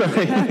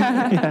 Sorry.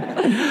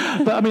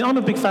 But I mean, I'm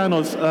a big fan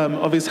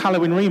of his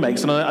Halloween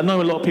remakes, and I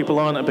know a lot of people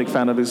aren't a big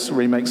fan of his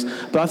remakes.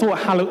 But I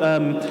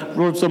thought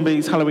Rob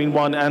Zombie's Halloween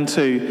 1 and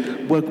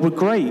 2 were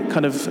great.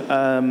 Kind of.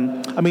 I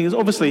mean,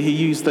 obviously he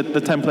used the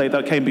template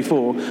that came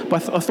before,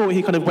 but I thought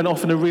he kind of went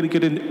off in a really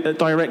good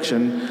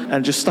direction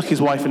and just stuck his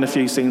wife in a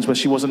few scenes where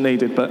she wasn't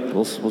needed. But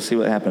we'll see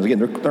what happens. Again,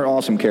 they're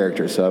awesome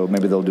characters, so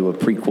maybe they'll do a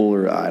prequel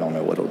or I don't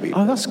know what it'll be.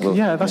 Oh, that's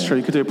true.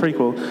 You could do a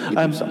prequel.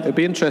 It'd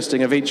be interesting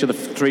if each of the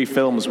three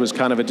films was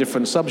kind of a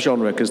different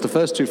subgenre, because the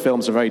first two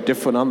films are very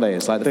different, aren't they?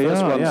 It's like the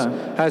first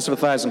one's House of a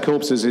Thousand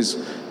Corpses is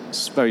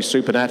very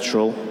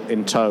supernatural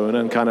in tone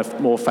and kind of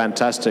more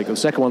fantastic. The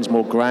second one's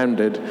more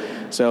grounded.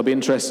 So it'll be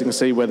interesting to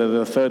see whether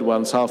the third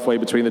one's halfway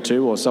between the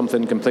two or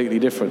something completely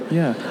different.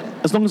 Yeah.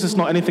 As long as it's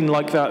not anything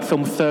like that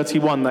film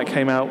 31 that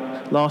came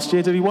out last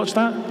year. Did you watch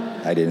that?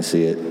 I didn't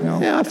see it, no.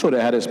 Yeah, I thought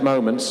it had its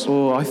moments.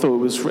 Oh, I thought it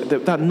was...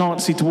 That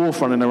Nazi dwarf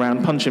running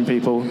around punching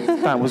people,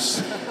 that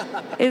was...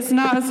 It's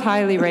not as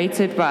highly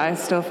rated, but I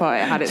still thought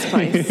it had its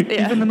place.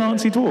 Yeah. Even the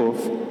Nazi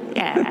dwarf?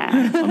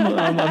 Yeah.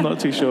 I'm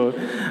not too sure.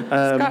 It's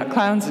got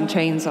clowns and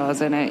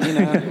chainsaws in it, you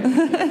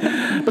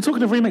know. But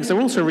talking of remakes, they're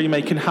also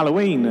remaking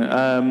Halloween.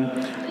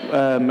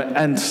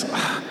 And...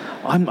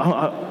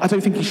 I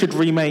don't think he should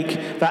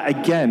remake that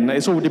again.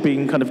 It's already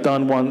been kind of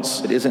done once.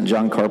 But isn't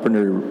John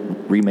Carpenter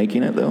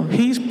remaking it, though?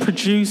 He's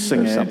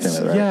producing it.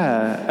 Right?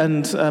 Yeah.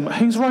 And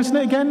who's writing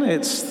it again?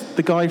 It's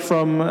the guy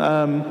from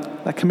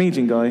that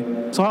comedian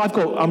guy. So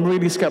I'm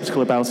really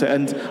skeptical about it.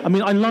 And I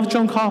mean, I love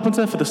John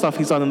Carpenter for the stuff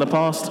he's done in the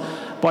past.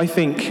 But I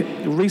think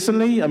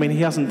recently, I mean,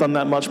 he hasn't done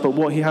that much. But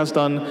what he has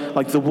done,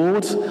 like The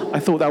Ward, I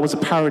thought that was a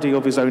parody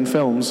of his own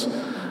films.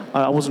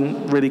 I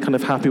wasn't really kind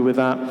of happy with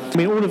that. I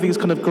mean, all of these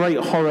kind of great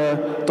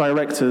horror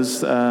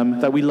directors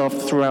that we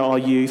loved throughout our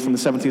youth from the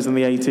 70s and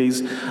the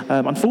 80s,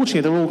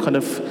 unfortunately, they're all kind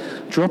of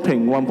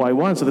dropping one by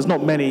one, so there's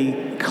not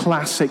many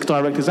classic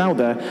directors out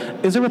there.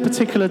 Is there a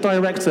particular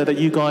director that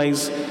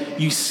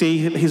you see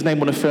his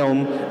name on a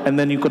film and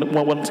then you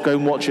want to go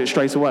and watch it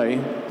straight away?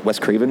 Wes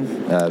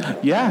Craven?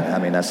 Yeah. I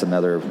mean, that's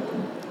another...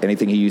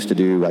 Anything he used to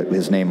do,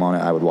 his name on it,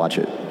 I would watch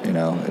it.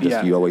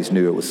 You always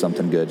knew it was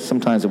something good.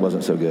 Sometimes it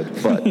wasn't so good,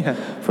 but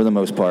for the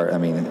most part, I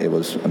mean, it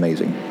was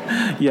amazing.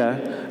 Yeah.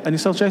 And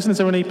yourself, Jason, is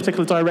there any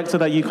particular director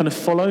that you kind of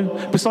follow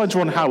besides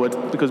Ron Howard?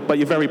 But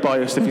you're very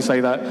biased if you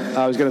say that.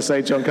 I was going to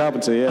say John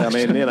Carpenter. Yeah, I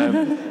mean,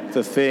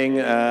 The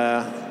Thing.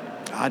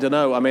 I don't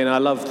know. I mean, I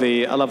love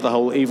the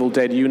whole Evil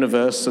Dead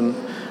universe, and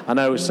I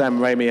know Sam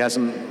Raimi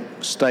hasn't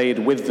stayed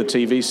with the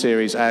TV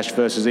series Ash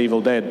vs. Evil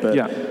Dead, but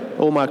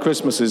all my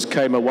Christmases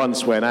came at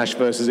once when Ash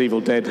vs.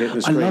 Evil Dead hit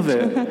the screen. I love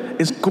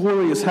it. It's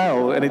gory as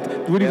hell, and it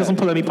really doesn't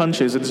pull any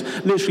punches. It's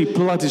literally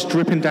blood is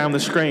dripping down the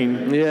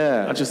screen.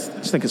 Yeah. I just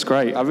think it's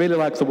great. I really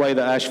like the way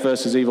that Ash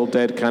vs. Evil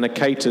Dead kind of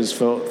caters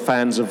for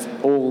fans of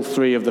all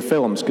three of the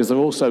films, because they're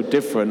all so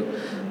different.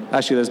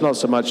 Actually, there's not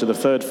so much of the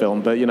third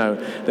film, but,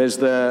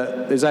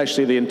 there's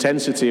actually the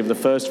intensity of the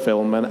first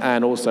film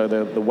and also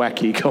the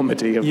wacky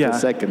comedy of the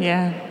second.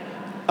 Yeah.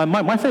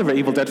 My favourite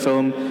Evil Dead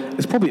film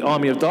is probably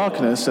Army of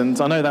Darkness,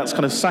 and I know that's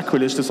kind of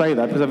sacrilege to say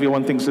that because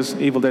everyone thinks it's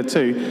Evil Dead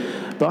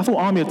 2, but I thought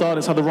Army of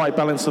Darkness had the right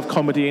balance of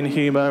comedy and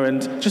humour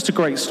and just a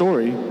great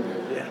story.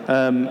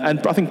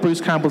 And I think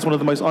Bruce Campbell's one of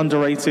the most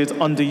underrated,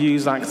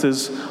 underused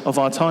actors of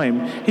our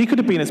time. He could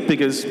have been as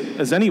big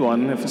as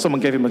anyone if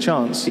someone gave him a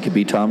chance. He could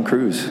be Tom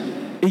Cruise.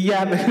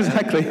 Yeah,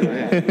 exactly.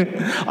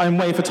 I'm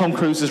waiting for Tom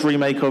Cruise's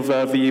remake of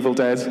The Evil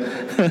Dead.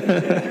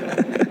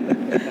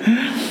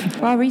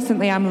 Well,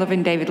 recently I'm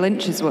loving David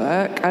Lynch's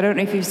work. I don't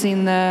know if you've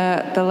seen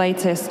the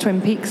latest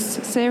Twin Peaks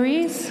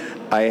series.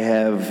 I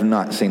have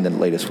not seen the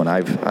latest one.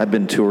 I've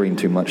been touring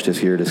too much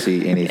this year to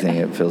see anything.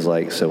 It feels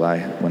like so.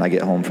 When I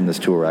get home from this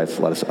tour,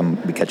 I'm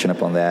be catching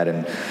up on that.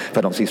 And if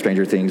I don't see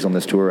Stranger Things on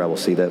this tour, I will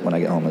see that when I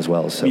get home as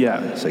well. So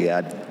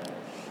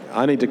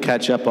I need to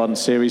catch up on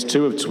series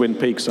 2 of Twin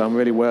Peaks. So I'm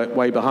really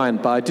way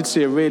behind. But I did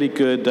see a really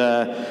good.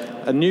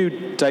 A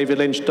new David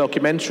Lynch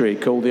documentary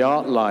called The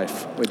Art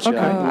Life, which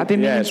I've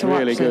been meaning to watch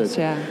really good. This,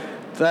 yeah.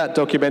 That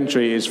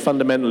documentary is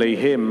fundamentally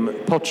him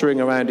pottering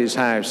around his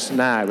house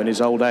now in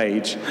his old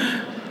age,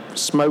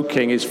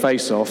 smoking his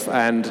face off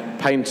and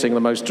painting the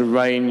most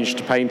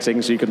deranged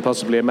paintings you can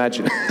possibly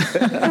imagine.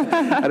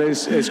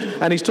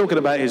 and he's talking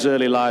about his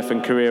early life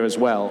and career as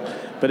well.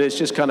 But it's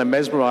just kind of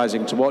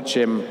mesmerizing to watch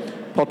him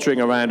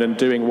pottering around and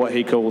doing what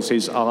he calls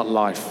his art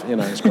life. You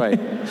know, it's great.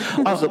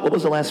 What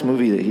was the last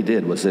movie that he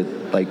did? Was it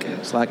like...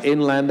 It's like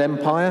Inland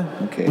Empire.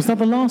 Okay. Was that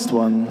the last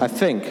one? I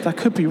think. That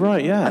could be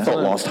right, yeah. I thought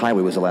Lost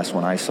Highway was the last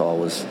one I saw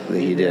that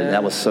he did.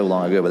 That was so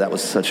long ago, but that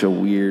was such a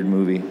weird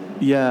movie.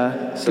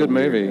 Yeah. So good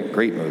weird. movie.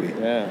 Great movie.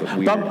 Yeah. But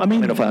weird. But, I mean,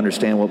 don't know if I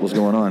understand what was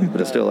going on,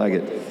 but I still like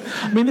it.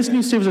 I mean, this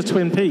new series of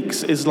Twin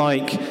Peaks is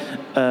like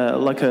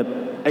a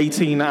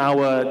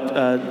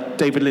 18-hour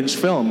David Lynch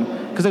film,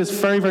 because it's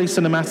very, very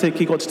cinematic.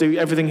 He got to do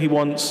everything he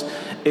wants.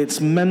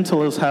 It's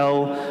mental as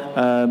hell.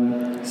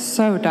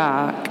 So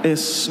dark.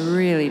 It's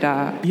really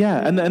dark.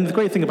 Yeah, and the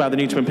great thing about the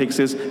new Twin Peaks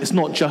is it's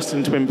not just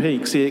in Twin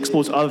Peaks. It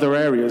explores other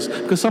areas,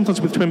 because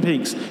sometimes with Twin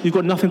Peaks, you've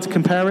got nothing to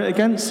compare it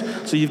against.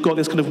 So you've got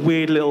this kind of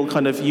weird little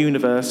kind of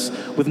universe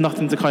with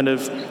nothing to kind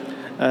of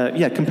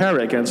compare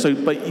it again. So,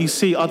 but you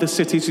see other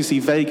cities, you see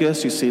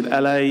Vegas, you see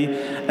LA,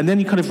 and then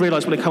you kind of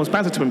realize when it comes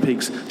back to Twin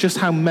Peaks just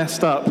how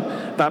messed up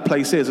that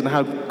place is and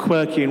how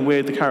quirky and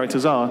weird the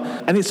characters are.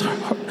 And it's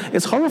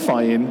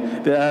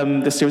horrifying.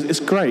 The series, it's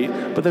great,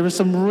 but there are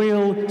some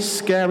real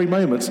scary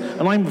moments.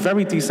 And I'm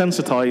very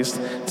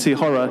desensitized to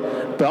horror,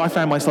 but I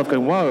found myself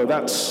going, "Whoa,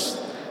 that's."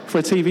 For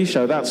a TV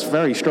show, that's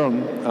very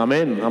strong. I'm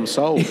in. I'm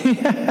sold.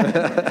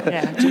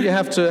 Yeah. Do you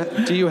have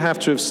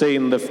to have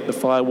seen the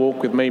Fire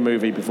Walk with Me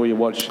movie before you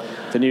watch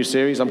the new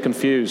series? I'm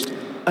confused.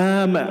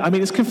 I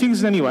mean, it's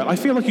confusing anyway. I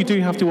feel like you do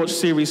have to watch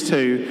Series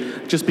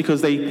 2 just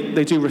because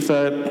they do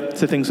refer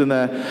to things in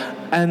there.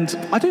 And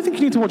I don't think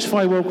you need to watch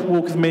Fire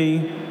Walk with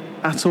Me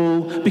at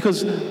all,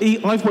 because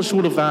I've watched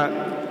all of that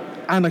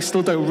and I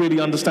still don't really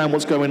understand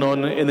what's going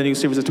on in the new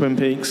series of Twin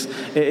Peaks.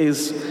 It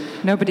is...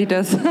 Nobody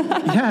does.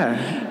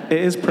 Yeah, it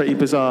is pretty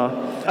bizarre.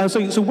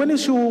 So when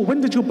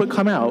did your book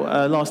come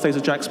out, Last Days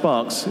of Jack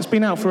Sparks? It's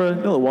been out for a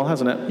little while,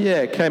 hasn't it?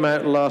 Yeah, it came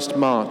out last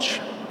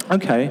March.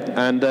 Okay.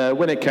 And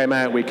when it came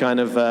out, we kind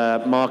of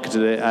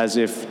marketed it as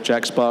if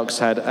Jack Sparks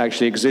had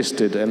actually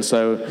existed. And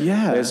so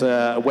there's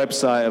a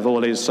website of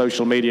all his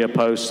social media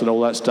posts and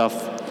all that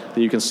stuff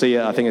that you can see.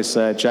 I think it's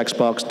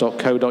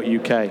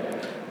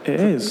jacksparks.co.uk. It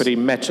is. Pretty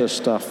meta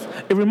stuff.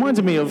 It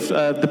reminded me of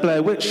the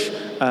Blair Witch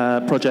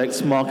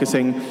Project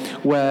marketing,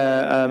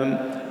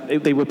 where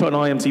they were put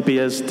on IMDb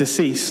as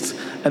deceased,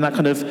 and that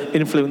kind of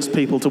influenced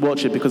people to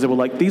watch it because they were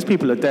like, these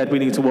people are dead, we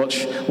need to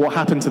watch what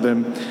happened to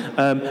them.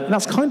 And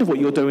that's kind of what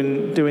you're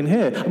doing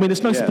here. I mean,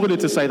 it's no spoiler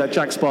to say that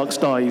Jack Sparks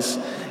dies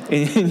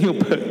in your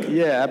book.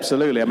 Yeah,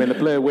 absolutely. I mean, the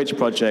Blair Witch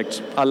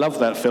Project, I love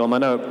that film. I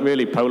know it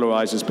really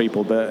polarizes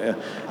people, but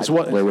it's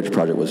what... Blair Witch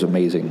Project was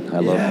amazing.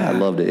 I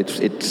loved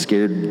it. It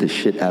scared the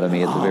shit out of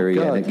me at the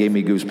very end. It gave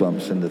me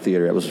goosebumps in the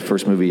theater. It was the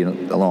first movie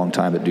in a long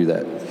time to do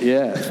that.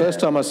 Yeah, the first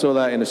time I saw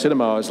that in the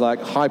cinema, I was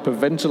like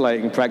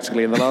hyperventilating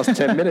practically in the last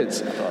 10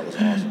 minutes. I thought it was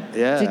awesome.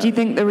 Yeah. Did you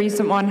think the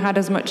recent one had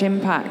as much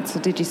impact? Or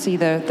did you see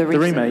the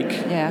remake?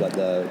 Yeah.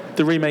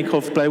 The remake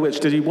of Blair Witch.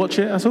 Did you watch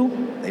it at all?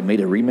 They made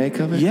a remake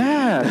of it?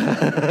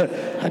 Yeah.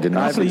 I did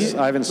not.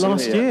 I haven't seen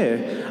last it yet.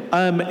 year.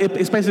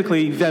 It's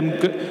basically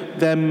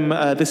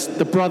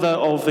the brother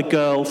of the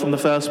girl from the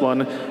first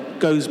one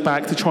goes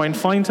back to try and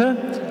find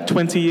her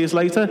 20 years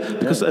later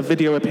because a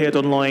video appeared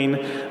online.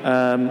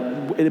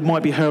 It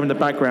might be her in the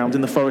background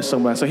in the forest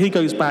somewhere. So he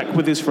goes back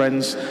with his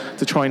friends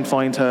to try and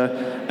find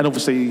her, and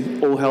obviously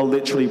all hell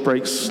literally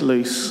breaks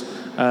loose.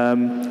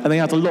 And they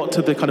add a lot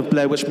to the kind of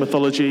Blair Witch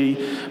mythology.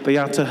 They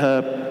add to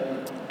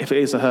her, if it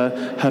is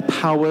her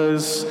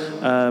powers,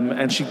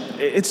 and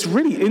it's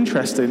really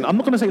interesting. I'm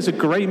not going to say it's a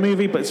great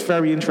movie, but it's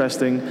very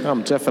interesting.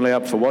 I'm definitely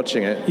up for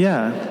watching it.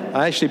 Yeah.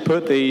 I actually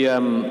put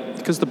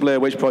because the Blair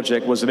Witch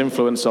Project was an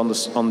influence on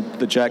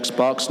the Jack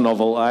Sparks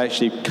novel, I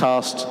actually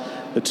cast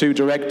the two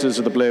directors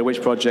of the Blair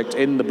Witch Project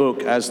in the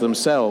book as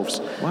themselves.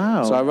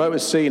 Wow. So I wrote a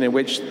scene in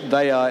which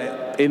they are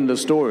in the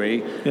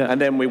story, and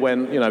then we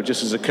went,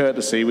 just as a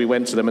courtesy, we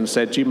went to them and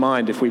said, do you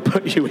mind if we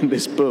put you in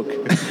this book?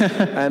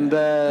 And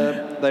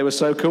they were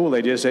so cool.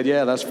 They just said,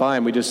 yeah, that's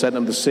fine. We just sent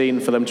them the scene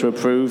for them to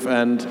approve,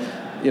 and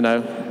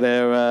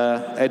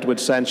they're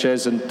Edward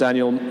Sanchez and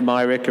Daniel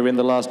Myrick are in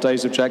the last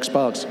days of Jack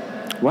Sparks.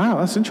 Wow,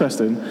 that's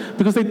interesting.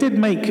 Because they did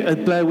make a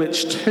Blair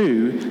Witch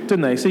 2,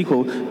 didn't they? A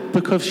sequel,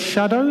 Book of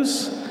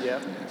Shadows?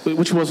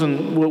 Which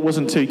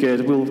wasn't too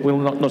good. We'll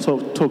not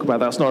talk about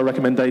that. It's not a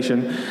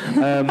recommendation.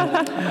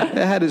 It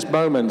had its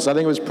moments. I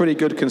think it was pretty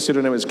good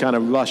considering it was kind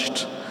of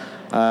rushed.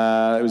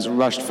 It was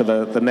rushed for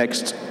the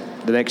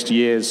next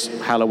year's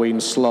Halloween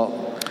slot.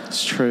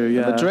 It's true,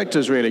 yeah. And the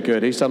director's really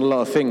good. He's done a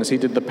lot of things. He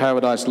did the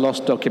Paradise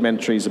Lost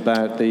documentaries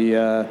about the...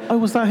 Oh,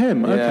 was that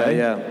him? Okay.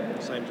 Yeah.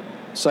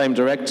 Same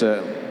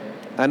director.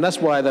 And that's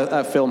why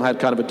that film had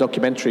kind of a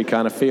documentary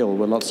kind of feel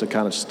with lots of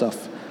kind of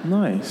stuff.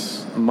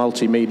 Nice.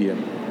 Multimedia.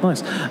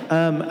 Nice.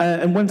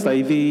 And Wednesday,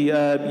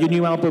 your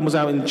new album was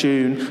out in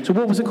June. So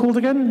what was it called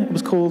again? It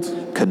was called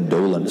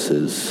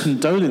Condolences.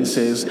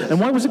 Condolences. And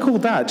why was it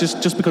called that?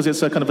 Just because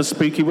it's a kind of a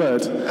spooky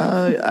word?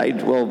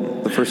 Well,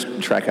 the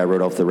first track I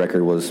wrote off the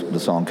record was the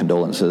song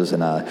Condolences,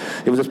 and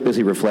it was a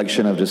busy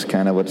reflection of just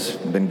kind of what's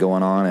been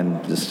going on,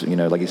 and just,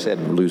 like you said,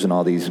 we're losing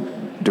all these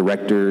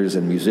directors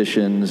and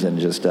musicians, and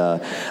just I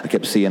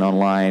kept seeing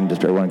online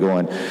just everyone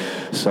going,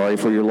 "Sorry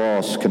for your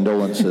loss,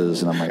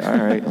 condolences," and I'm like, all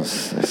right,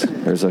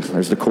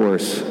 there's the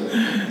chorus.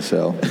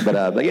 So,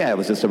 but yeah, it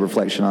was just a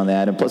reflection on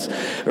that, and plus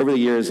over the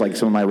years, like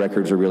some of my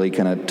records are really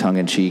kind of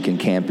tongue-in-cheek and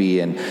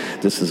campy, and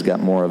this has got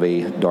more of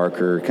a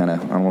darker kind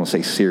of, I don't want to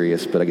say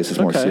serious, but I guess it's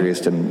more serious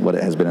than what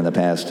it has been in the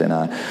past, and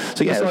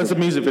so yeah. Besides the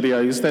music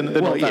videos, they're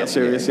not that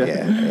serious,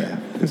 yeah.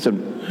 So,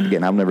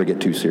 again, I'll never get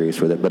too serious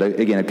with it, but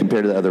again,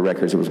 compared to the other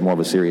records, it was more of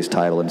a serious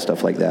title and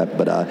stuff like that.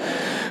 But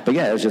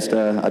yeah, it was just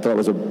I thought it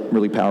was a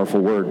really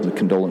powerful word, the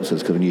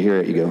condolences, because when you hear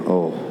it, you go,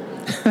 oh,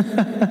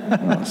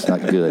 no, it's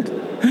not good.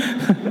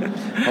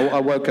 I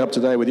woke up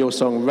today with your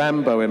song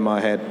Rambo in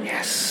my head.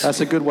 Yes. That's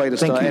a good way to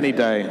start any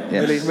day.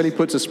 Yes. Really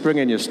puts a spring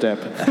in your step.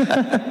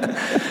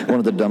 One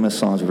of the dumbest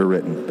songs ever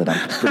written, but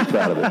I'm pretty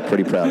proud of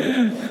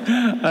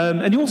it.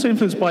 And you're also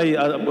influenced by,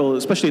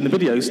 especially in the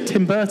videos,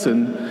 Tim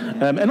Burton.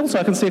 And also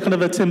I can see a kind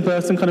of a Tim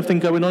Burton kind of thing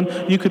going on.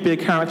 You could be a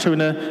character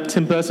in a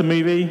Tim Burton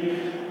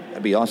movie.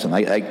 That'd be awesome.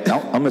 I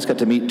almost got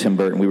to meet Tim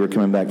Burton. We were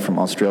coming back from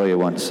Australia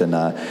once, and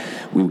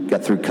we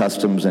got through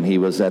customs, and he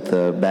was at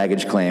the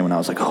baggage claim, and I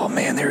was like, oh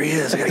man, there he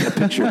is. I got to get a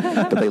picture.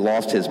 But they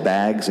lost his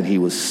bags, and he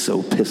was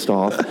so pissed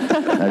off.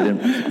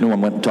 No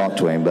one went and talked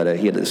to him, but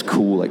he had this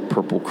cool, like,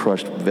 purple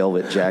crushed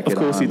velvet jacket on.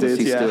 Of course he did,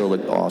 He still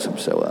looked awesome.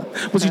 So,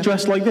 was he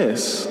dressed like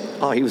this?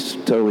 Oh, he was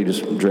totally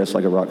just dressed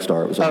like a rock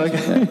star. It was awesome.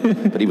 Okay. Yeah.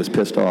 But he was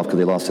pissed off because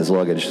they lost his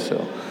luggage,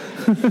 so...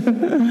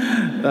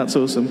 That's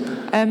awesome.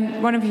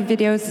 One of your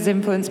videos is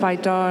influenced by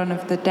Dawn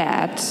of the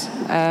Dead.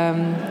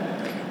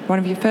 One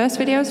of your first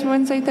videos for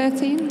Wednesday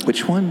 13?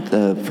 Which one?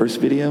 The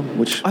first video?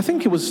 Which? I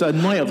think it was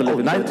Night of the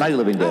Living Dead. Night of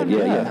the Living Dead,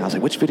 yeah. I was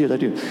like, which video did I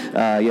do?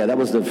 Yeah, that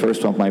was the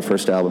first one, my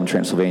first album,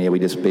 Transylvania. We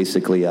just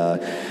basically,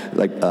 Night of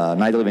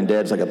the Living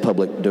Dead is like a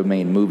public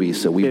domain movie,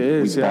 so we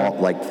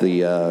bought like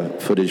the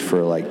footage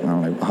for like, I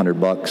don't know, $100.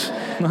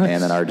 Nice.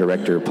 And then our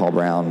director, Paul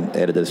Brown,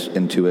 edited us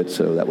into it,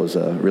 so that was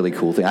a really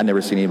cool thing. I'd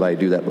never seen anybody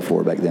do that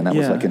before back then. That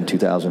was like in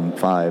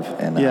 2005,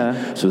 and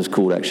so it was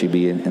cool to actually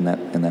be in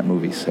that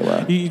movie.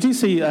 So you do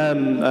see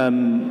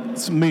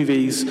some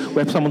movies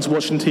where someone's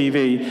watching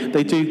TV,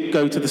 they do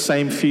go to the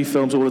same few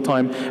films all the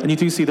time, and you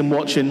do see them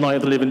watching Night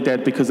of the Living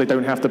Dead because they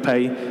don't have to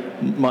pay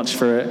much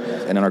for it.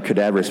 And in our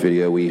Cadaverous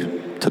video, we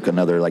took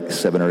another like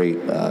 7 or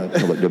 8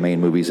 public domain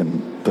movies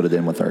and put it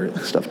in with our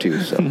stuff too.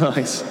 So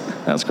nice,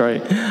 that's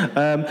great.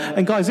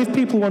 And guys, if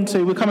people want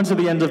to, we're coming to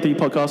the end of the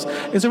podcast.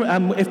 Is there,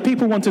 if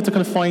people wanted to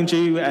kind of find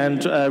you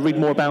and read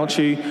more about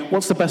you,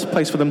 what's the best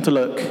place for them to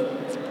look?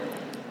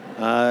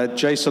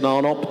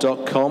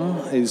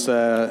 JasonArnop.com is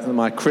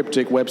my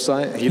cryptic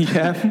website.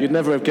 You'd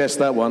never have guessed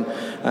that one.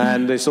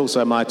 And it's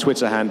also my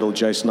Twitter handle,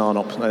 Jason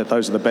Arnop.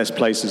 Those are the best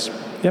places.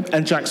 Yep.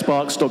 And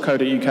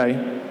jacksparks.co.uk.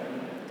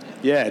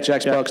 Yeah,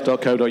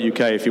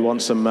 jacksparks.co.uk if you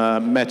want some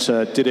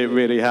meta, did it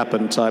really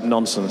happen type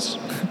nonsense.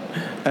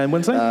 And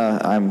Wednesday?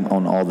 I'm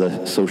on all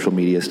the social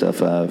media stuff,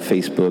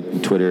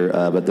 Facebook, Twitter,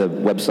 but the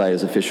website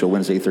is official,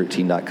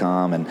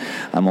 Wednesday13.com, and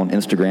I'm on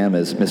Instagram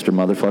as Mr.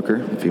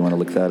 Motherfucker, if you want to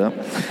look that up.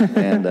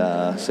 And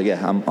so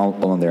yeah, I'm all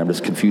on there. I'm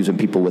just confusing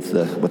people with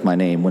my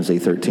name, Wednesday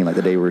 13. Like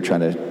the day we were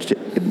trying to get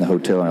in the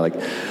hotel, and I'm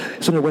like,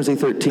 it's under Wednesday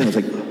 13. I was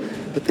like,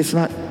 but it's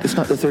not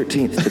the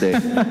 13th today.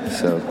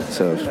 so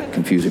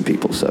confusing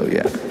people. So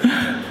yeah.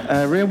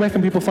 Ria, where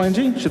can people find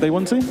you? Should they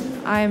want to?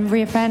 I'm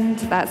Ria Fend.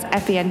 That's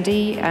Fend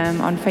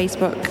on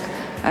Facebook,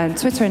 and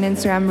Twitter and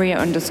Instagram,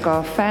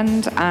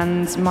 Ria_Fend.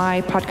 And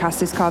my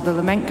podcast is called The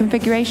Lament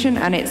Configuration,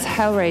 and it's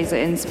Hellraiser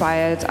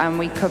inspired, and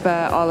we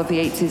cover all of the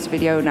 80s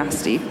video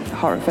nasty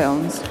horror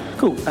films.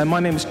 Cool. And my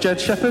name is Jed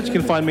Shepherd. You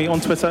can find me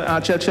on Twitter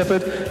at Jed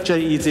Shepherd,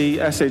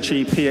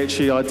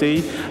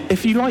 JEDSHEPHERD.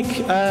 If you like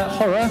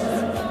horror,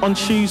 on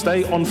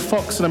Tuesday on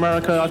Fox in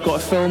America, I've got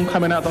a film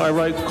coming out that I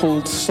wrote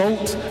called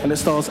Salt, and it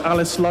stars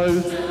Alice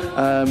Lowe,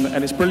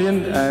 and it's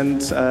brilliant.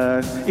 And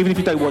even if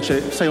you don't watch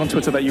it, say on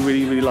Twitter that you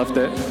really, really loved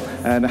it,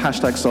 and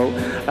hashtag Salt.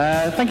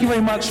 Thank you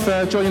very much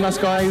for joining us,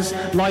 guys,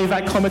 live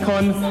at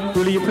Comic-Con.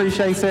 Really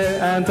appreciate it,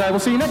 and we'll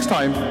see you next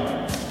time.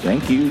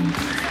 Thank you.